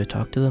Saki. Should I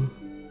talk to them?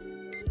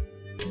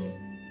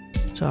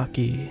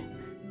 Saki.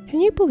 Can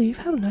you believe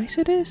how nice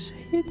it is?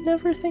 You'd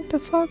never think the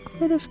fog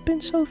would have been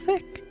so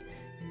thick.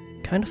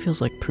 Kinda feels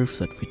like proof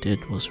that we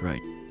did was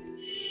right.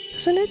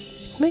 Doesn't it?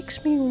 It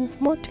makes me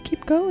want to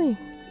keep going.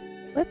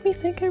 Let me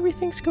think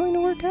everything's going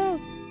to work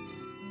out.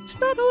 It's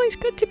not always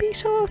good to be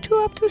so too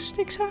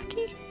optimistic,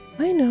 Saki.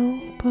 I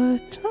know,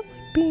 but it's not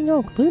like being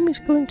all gloomy is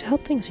going to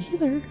help things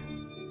either.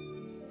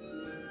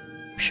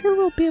 I'm sure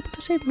we'll be able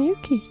to save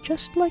Miyuki,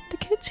 just like the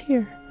kids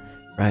here.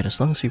 Right, as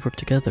long as we work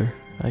together.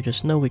 I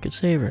just know we could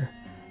save her.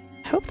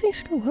 I hope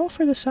things go well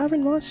for the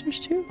sovereign monsters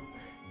too.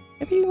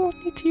 Maybe we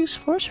won't need to use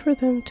force for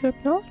them to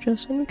acknowledge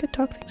us and we could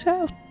talk things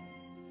out.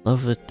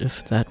 Love it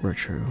if that were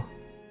true.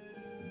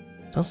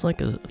 Sounds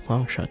like a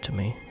long shot to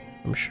me.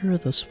 I'm sure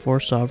those 4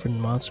 sovereign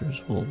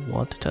monsters will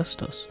want to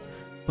test us.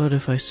 But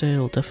if I say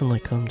I'll definitely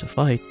come to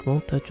fight,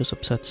 won't that just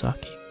upset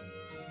Saki?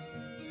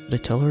 Did I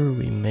tell her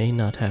we may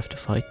not have to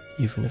fight,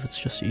 even if it's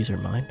just to ease her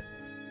mind?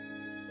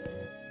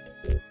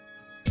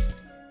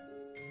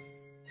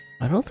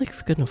 I don't think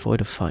we can avoid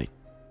a fight.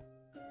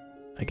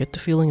 I get the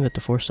feeling that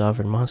the 4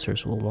 sovereign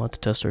monsters will want to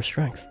test our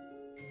strength.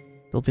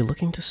 They'll be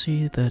looking to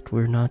see that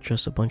we're not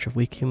just a bunch of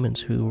weak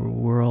humans who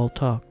were all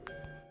talk.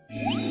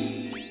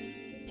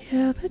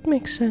 Yeah, that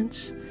makes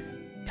sense.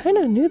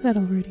 Kinda knew that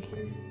already.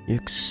 You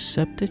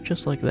accept it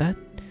just like that?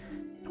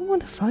 I don't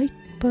want to fight,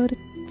 but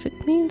if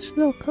it means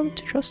they'll come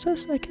to trust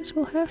us, I guess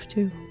we'll have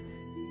to.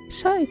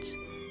 Besides,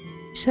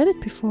 you said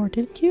it before,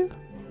 didn't you?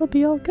 It'll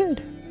be all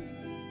good.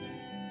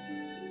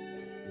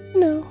 You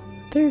know,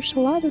 there's a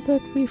lot of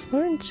that we've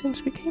learned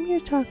since we came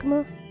here,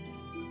 Takuma.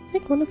 I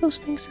think one of those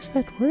things is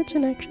that words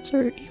and actions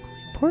are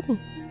equally important.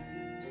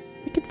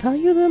 We could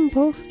value them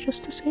both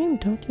just the same,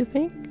 don't you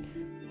think?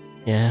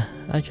 Yeah,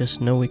 I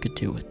just know we could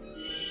do it.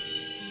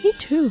 Me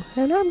too,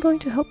 and I'm going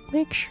to help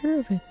make sure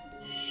of it.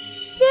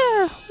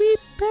 Yeah, we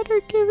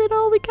better give it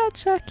all we got,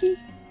 Saki.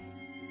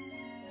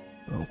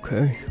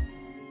 Okay.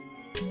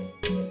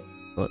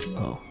 What?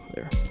 Oh,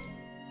 there.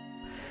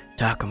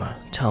 Takuma,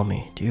 tell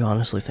me, do you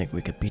honestly think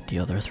we could beat the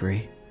other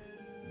 3?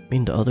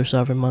 Mean the other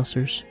sovereign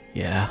monsters?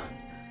 Yeah.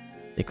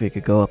 Think we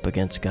could go up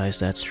against guys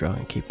that strong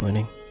and keep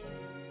winning?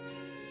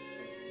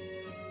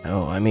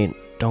 Oh, I mean,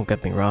 don't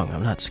get me wrong,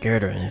 I'm not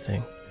scared or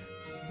anything.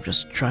 I'm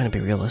just trying to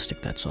be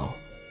realistic, that's all.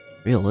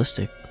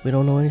 Realistic? We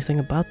don't know anything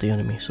about the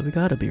enemy, so we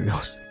gotta be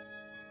realistic.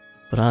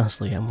 But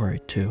honestly, I'm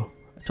worried too.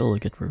 I totally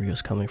get where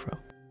Ryo's coming from.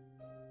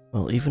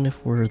 Well, even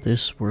if we're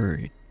this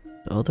worried,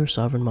 the other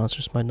sovereign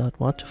monsters might not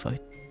want to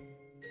fight.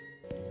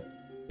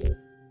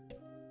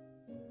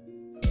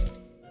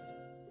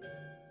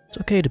 It's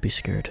okay to be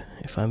scared.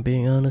 If I'm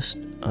being honest,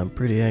 I'm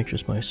pretty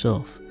anxious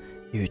myself.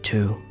 You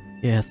too.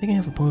 Yeah, thinking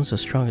of opponents as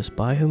strong as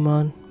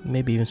BanchoStingmon,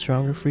 maybe even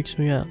stronger, freaks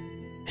me out.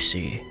 I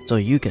see, so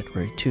you get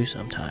worried too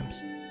sometimes.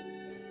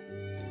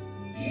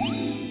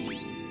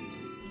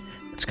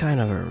 It's kind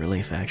of a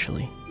relief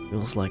actually.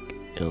 Feels like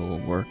it'll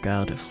work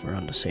out if we're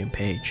on the same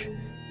page.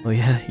 Oh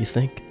yeah, you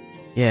think?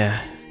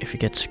 Yeah, if you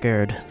get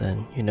scared,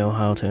 then you know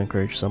how to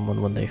encourage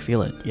someone when they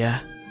feel it, yeah?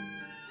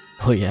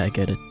 Oh yeah, I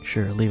get it.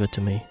 Sure, leave it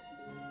to me.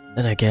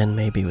 Then again,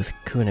 maybe with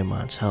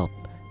Kunemon's help,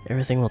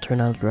 everything will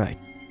turn out right.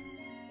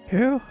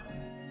 Kyo?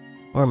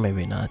 Or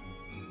maybe not.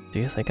 Do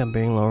you think I'm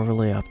being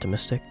overly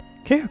optimistic?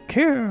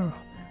 Kyo!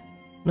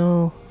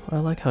 No, I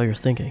like how you're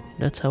thinking.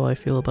 That's how I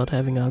feel about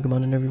having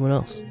Agumon and everyone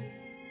else.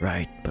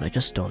 Right, but I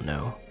just don't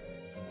know.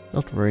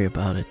 Don't worry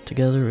about it.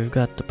 Together we've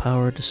got the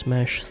power to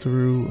smash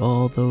through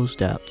all those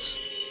doubts.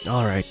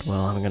 Alright,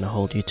 well, I'm gonna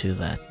hold you to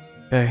that.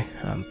 Okay,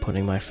 I'm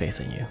putting my faith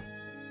in you.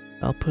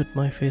 I'll put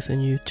my faith in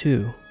you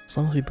too. As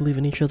long as we believe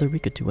in each other, we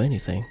could do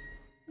anything.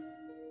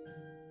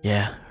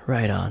 Yeah,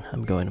 right on.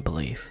 I'm going to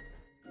believe.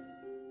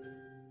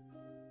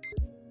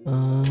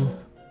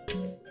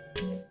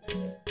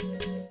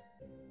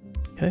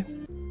 Okay.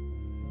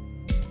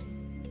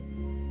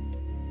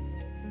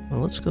 Well,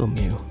 let's go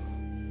Mew.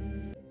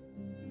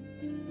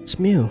 It's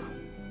Mew.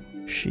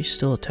 She's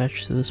still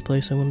attached to this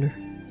place, I wonder?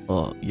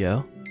 Oh,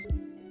 yeah.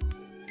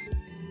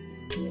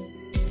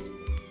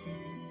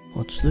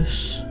 What's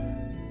this?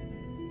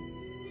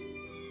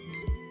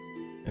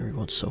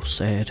 Everyone's so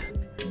sad.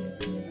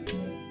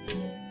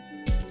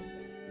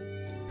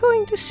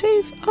 Going to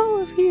save all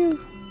of you.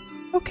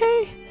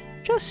 Okay?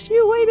 Just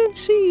you wait and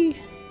see.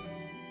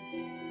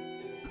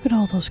 Look at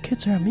all those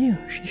kids around Mew.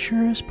 She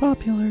sure is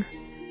popular.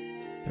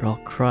 They're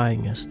all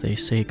crying as they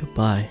say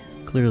goodbye.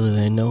 Clearly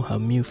they know how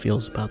Mew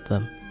feels about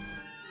them.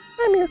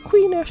 I'm your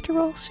queen after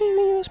all.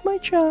 Saving you is my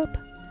job.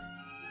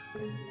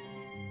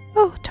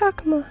 Oh,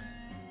 Takuma.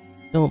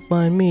 Don't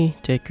mind me.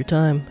 Take your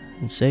time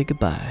and say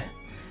goodbye.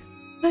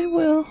 I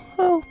will.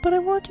 Oh, but I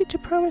want you to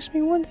promise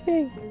me one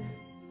thing.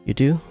 You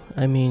do?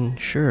 I mean,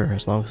 sure,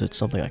 as long as it's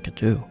something I could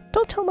do.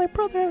 Don't tell my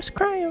brother I was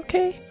crying,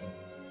 okay?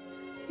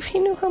 If he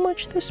knew how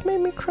much this made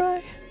me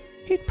cry,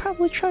 he'd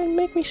probably try and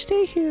make me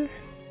stay here.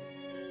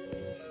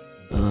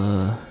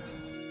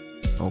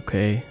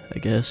 Okay, I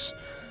guess.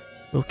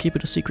 We'll keep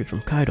it a secret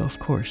from Kaido, of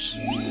course.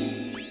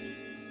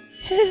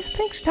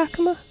 Thanks,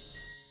 Takuma.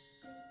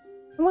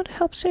 I want to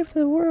help save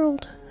the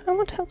world. I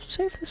want to help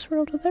save this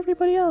world with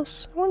everybody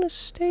else. I want to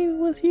stay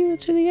with you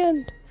to the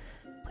end.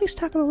 Please,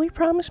 Takuma, will you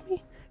promise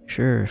me?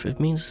 Sure, if it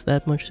means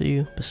that much to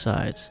you.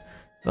 Besides,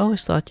 I've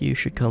always thought you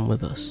should come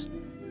with us.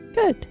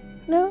 Good.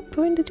 Now I'm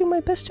going to do my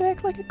best to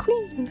act like a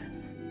queen.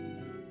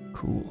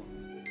 Cool.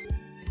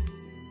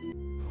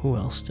 Who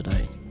else did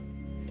I...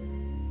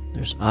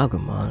 There's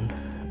Agumon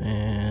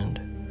and...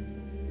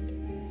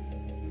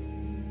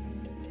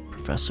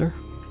 Professor?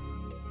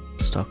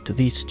 Let's talk to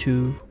these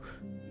two.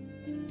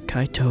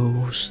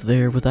 Kaito's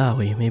there with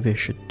Aoi. Maybe I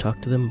should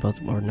talk to them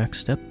about our next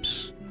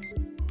steps.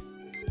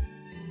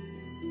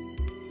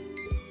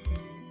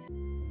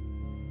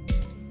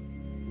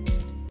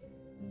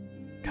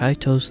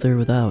 Kaito's there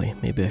with Aoi.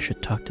 Maybe I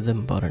should talk to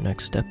them about our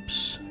next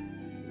steps.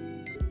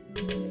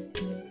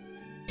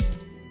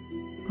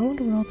 I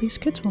wonder where all these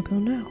kids will go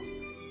now.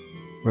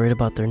 Worried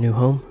about their new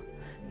home?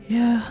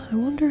 Yeah, I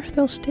wonder if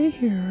they'll stay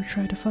here or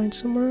try to find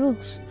somewhere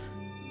else.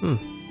 I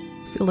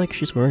feel like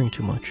she's worrying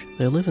too much.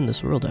 They live in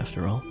this world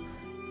after all.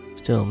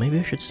 Still, maybe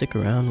I should stick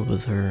around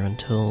with her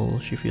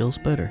until she feels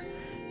better.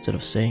 instead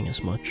of saying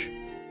as much.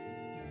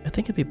 I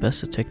think it'd be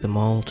best to take them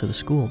all to the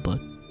school, but...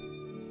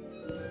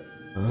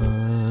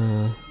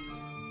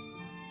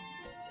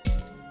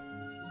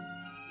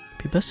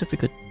 It'd be best if we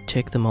could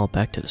take them all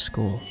back to the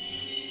school.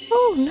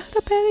 Oh, not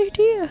a bad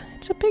idea.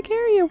 It's a big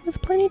area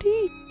with plenty to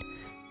eat.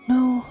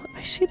 No,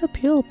 I see the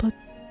appeal, but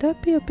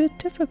that'd be a bit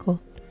difficult.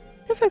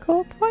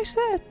 Difficult? Why's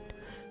that?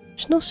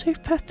 There's no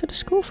safe path to the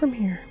school from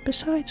here.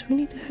 Besides, we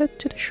need to head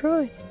to the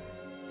shrine.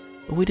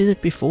 But we did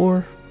it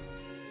before.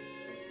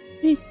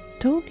 We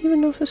don't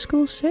even know if the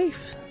school's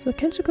safe. The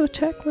Kensugo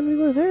attacked when we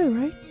were there,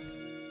 right?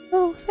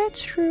 Oh,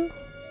 that's true.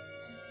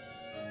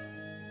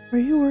 Are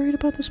you worried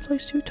about this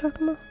place too,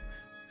 Takuma?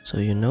 So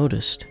you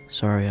noticed.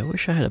 Sorry, I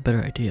wish I had a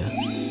better idea.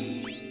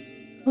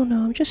 Oh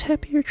no, I'm just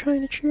happy you're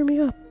trying to cheer me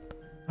up.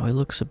 Oh, he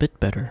looks a bit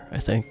better, I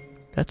think.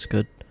 That's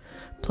good.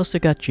 Plus they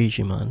got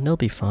Digimon, they'll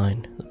be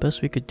fine. The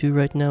best we could do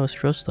right now is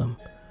trust them.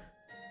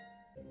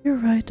 You're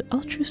right,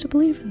 I'll choose to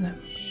believe in them.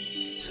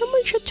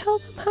 Someone should tell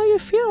them how you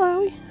feel,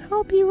 Aoi.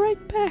 I'll be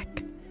right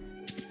back.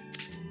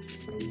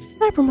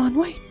 Cybermon,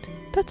 wait!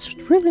 That's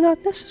really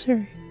not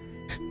necessary.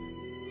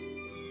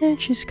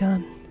 And she's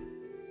gone.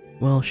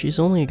 Well, she's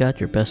only got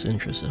your best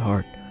interests at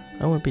heart.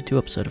 I wouldn't be too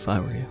upset if I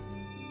were you.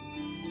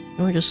 You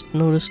know, I just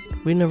noticed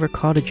we never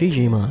caught a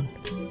Digimon.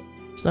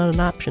 It's not an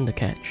option to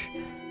catch.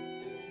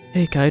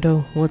 Hey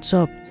Kaido, what's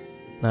up?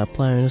 Not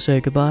planning to say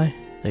goodbye?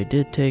 They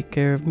did take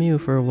care of Mew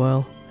for a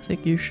while. I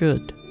think you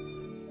should.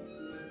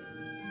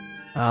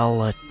 I'll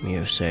let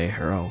Mew say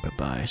her own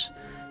goodbyes.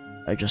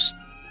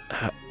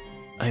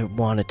 I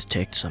wanted to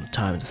take some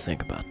time to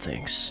think about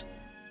things.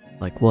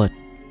 Like what?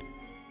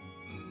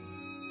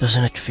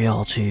 Doesn't it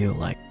feel to you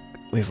like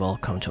we've all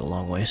come to a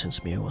long way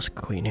since Mew was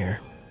queen here?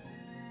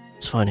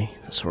 It's funny,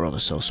 this world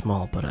is so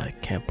small, but I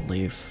can't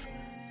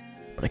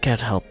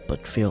help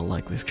but feel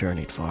like we've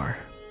journeyed far.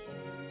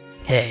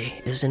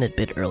 Hey, isn't it a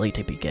bit early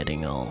to be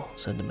getting all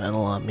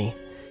sentimental on me?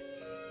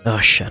 Oh,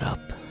 shut up.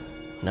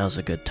 Now's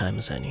a good time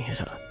as any.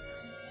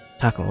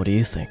 Takuma, what do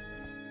you think?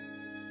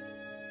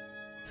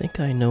 I think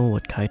I know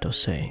what Kaito's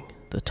saying.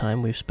 The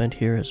time we've spent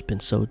here has been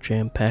so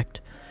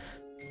jam-packed.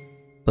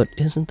 But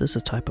isn't this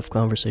a type of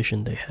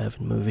conversation they have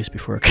in movies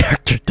before a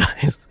character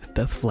dies?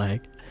 Death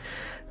flag.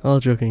 All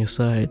joking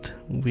aside,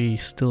 we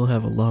still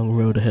have a long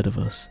road ahead of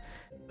us.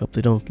 Hope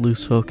they don't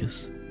lose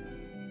focus.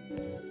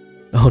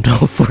 Oh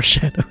no,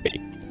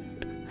 foreshadowing.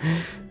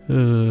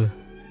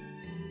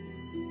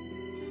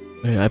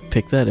 I'd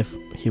pick that if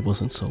he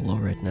wasn't so low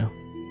right now.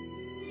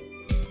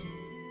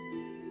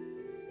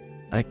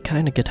 I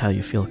kinda get how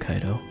you feel,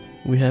 Kaido.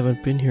 We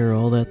haven't been here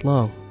all that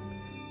long.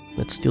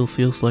 It still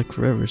feels like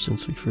forever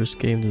since we first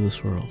came to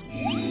this world.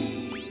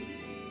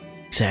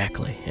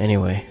 Exactly.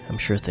 Anyway, I'm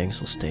sure things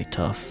will stay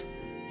tough.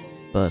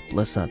 But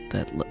let's not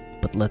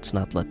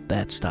let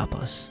that stop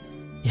us.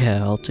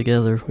 Yeah, all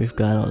together, we've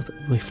got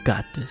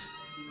this.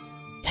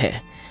 Heh,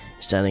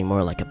 sounding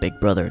more like a big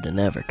brother than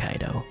ever,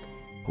 Kaido.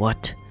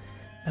 What?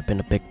 I've been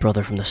a big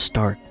brother from the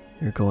start.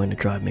 You're going to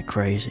drive me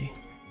crazy.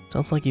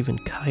 Sounds like even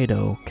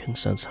Kaido can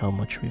sense how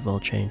much we've all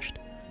changed.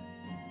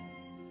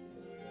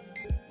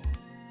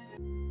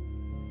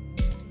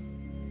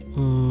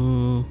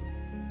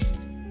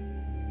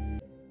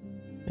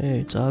 Hey,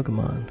 it's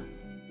Agumon.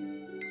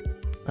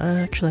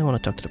 Actually, I want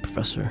to talk to the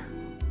professor.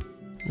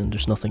 And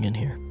there's nothing in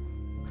here.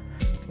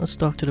 Let's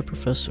talk to the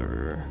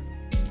professor.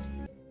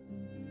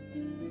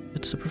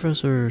 It's the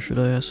professor. Should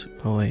I ask?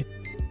 Oh wait.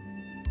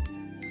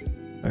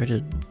 I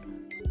did.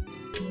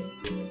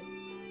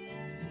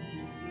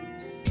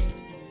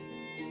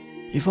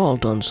 You've all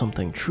done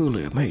something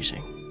truly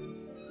amazing.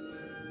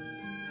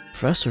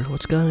 Professor,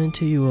 what's gotten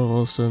into you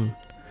all of a sudden?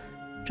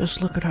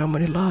 Just look at how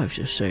many lives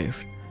you've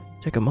saved.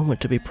 Take a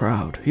moment to be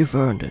proud. You've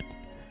earned it.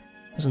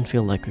 Doesn't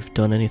feel like we've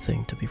done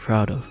anything to be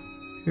proud of.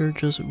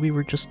 We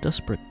were just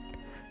desperate.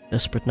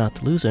 Desperate not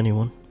to lose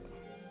anyone.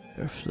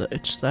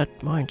 It's that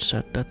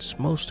mindset that's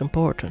most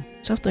important.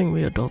 Something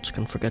we adults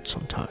can forget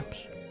sometimes.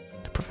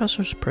 The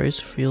professor's praise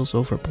feels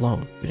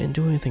overblown. We didn't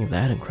do anything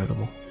that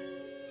incredible.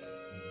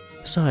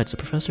 Besides, the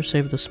professor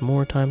saved us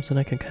more times than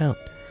I can count.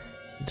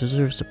 He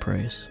deserves the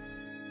praise.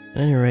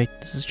 At any rate,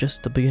 this is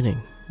just the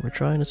beginning. We're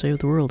trying to save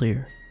the world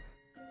here.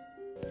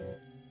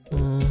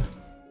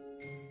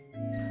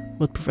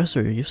 But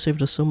Professor, you've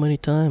saved us so many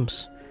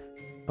times.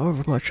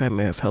 However much I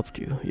may have helped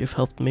you, you've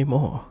helped me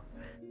more.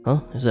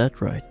 Huh? Is that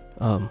right?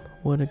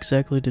 What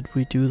exactly did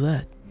we do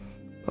that?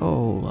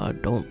 Oh, I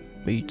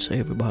don't mean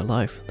saving my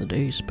life. The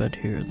days spent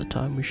here, the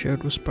time we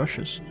shared was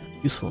precious.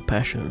 Youthful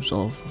passion and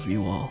resolve of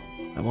you all.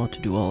 I want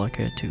to do all I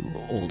can to,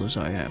 old as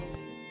I am.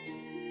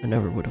 I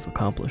never would have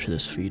accomplished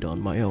this feat on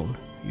my own.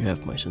 You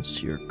have my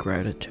sincere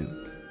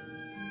gratitude.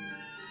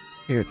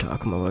 Here,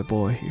 Takuma, my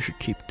boy, you should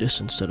keep this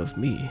instead of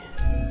me.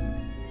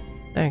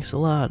 Thanks a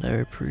lot, I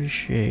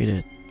appreciate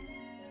it.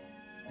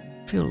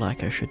 I feel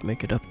like I should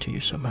make it up to you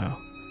somehow.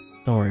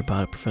 Don't worry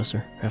about it,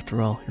 Professor.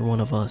 After all, you're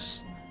one of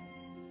us.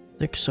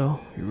 Think so?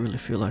 You really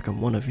feel like I'm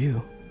one of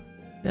you?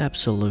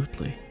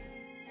 Absolutely.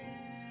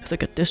 I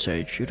think at this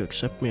age, you'd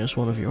accept me as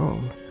one of your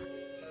own.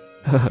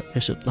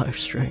 Isn't life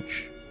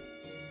strange?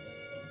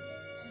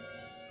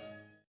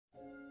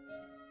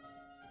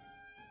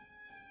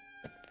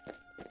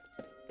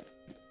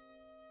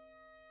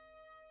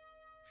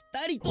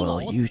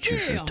 Well, you two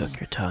sure took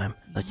your time.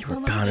 Thought you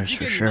were goners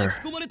for sure.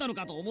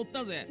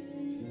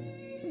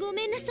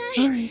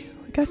 Sorry,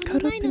 we got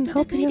caught up in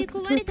helping out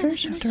with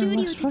repairs after our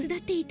last fight.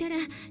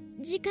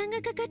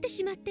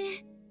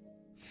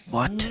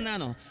 What?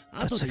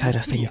 That's the kind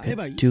of thing you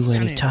can do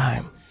any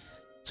time.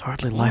 It's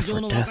hardly life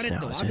or death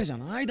now, is it?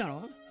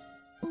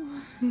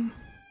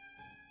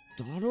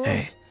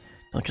 Hey,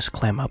 don't just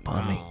clam up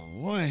on me.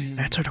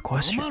 Answer the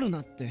question.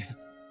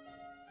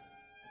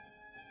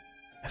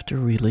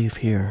 After we leave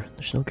here,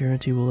 there's no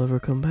guarantee we'll ever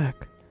come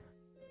back.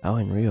 Ao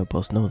and Rio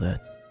both know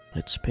that,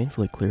 and it's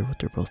painfully clear what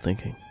they're both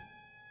thinking.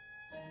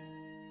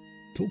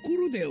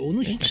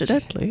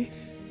 Incidentally,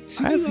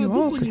 have you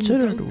all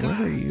considered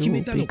where you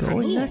will be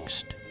going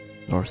next?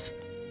 North.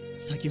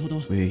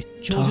 We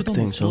talked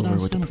things over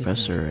with the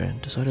professor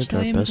and decided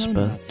our best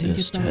bet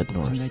is to head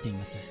north. Well, have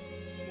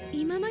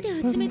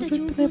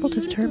you been able to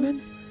determine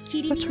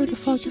what sort of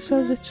focus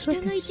of its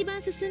We're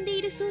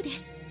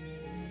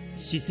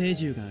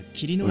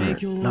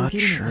not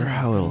sure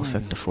how it'll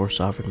affect the 4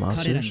 sovereign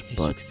monsters,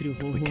 but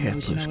we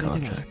can't lose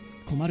contact.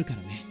 So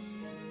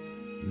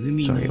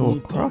you will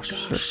cross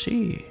the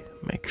sea.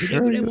 Make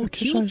sure you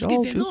exercise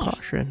all due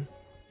caution.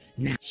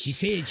 Yet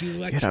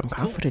I'm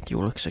confident you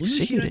will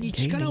succeed in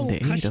gaining the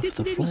aid of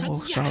the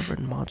 4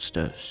 sovereign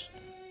monsters.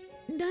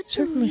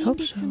 Certainly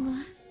hope so.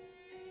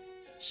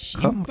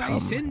 Come,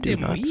 do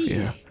not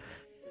fear.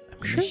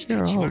 I'm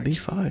sure you'll all be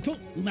fine.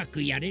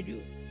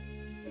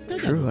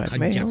 True, I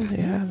may only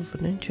have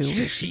an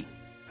intuition.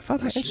 I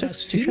found my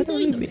instincts to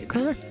generally be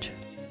correct.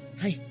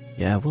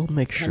 Yeah, we'll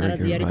make sure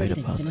you're right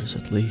about this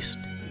at least.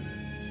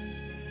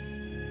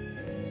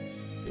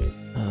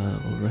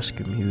 We'll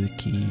rescue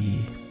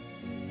Miyuki.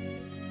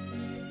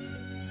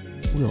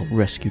 We'll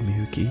rescue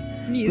Miyuki.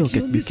 We'll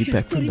get Miyuki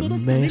back from the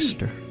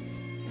master.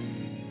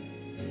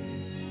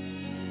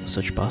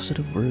 Such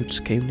positive words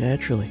came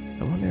naturally.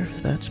 I wonder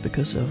if that's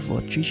because of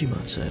what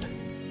Digimon said.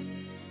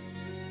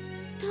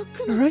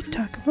 Alright,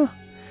 Takuma.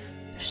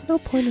 There's no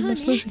point in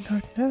us losing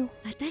heart now.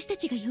 That's the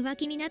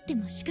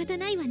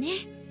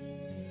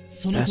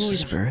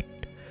spirit.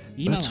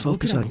 Let's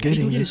focus on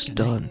getting this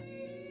done.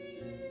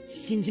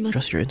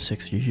 Trust your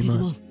instincts,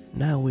 Digimon.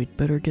 Now we'd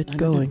better get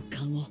going.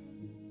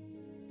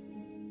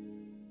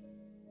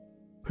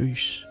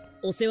 Peace.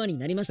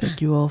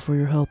 Thank you all for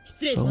your help.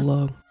 So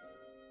long.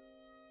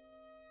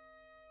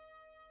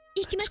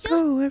 Let's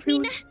go,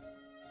 everyone.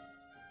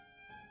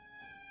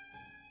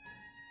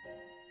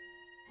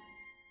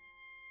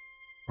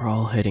 We're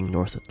all heading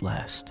north at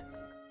last.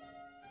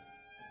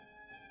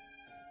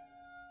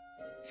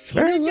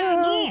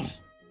 Farewell!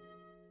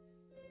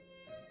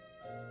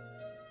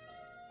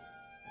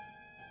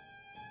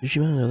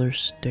 Digimon and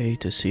others stay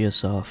to see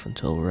us off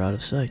until we're out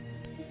of sight.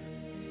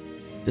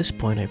 At this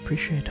point, I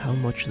appreciate how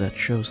much that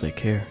shows they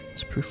care.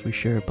 It's proof we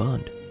share a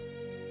bond.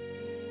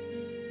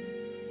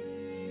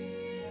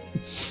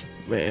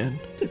 Man,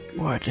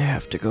 why'd they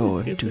have to go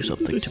and do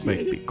something to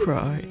make me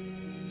cry?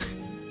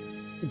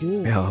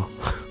 Yo,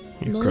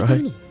 you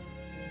cry?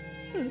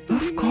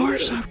 Of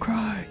course I'll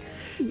cry.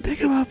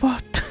 Think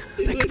about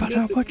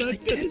how much they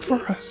did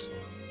for us.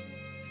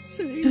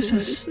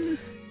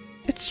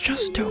 It's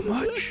just too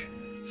much.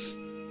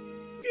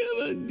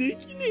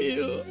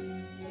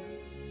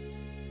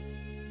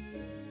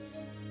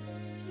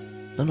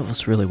 None of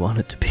us really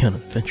wanted to be on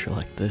an adventure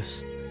like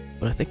this,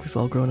 but I think we've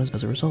all grown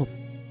as a result.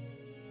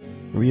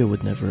 Rio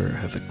would never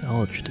have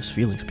acknowledged his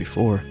feelings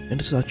before, and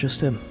it's not just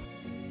him.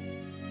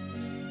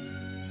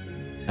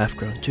 I've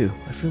grown too.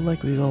 I feel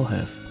like we all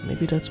have.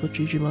 Maybe that's what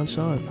Digimon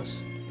saw in us.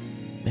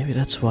 Maybe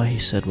that's why he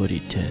said what he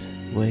did.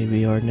 The way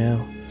we are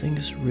now,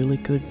 things really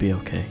could be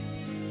okay.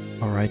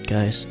 Alright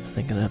guys, I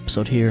think an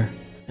episode here,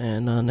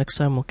 and next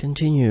time we'll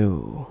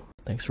continue.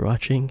 Thanks for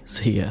watching,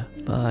 see ya,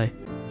 bye.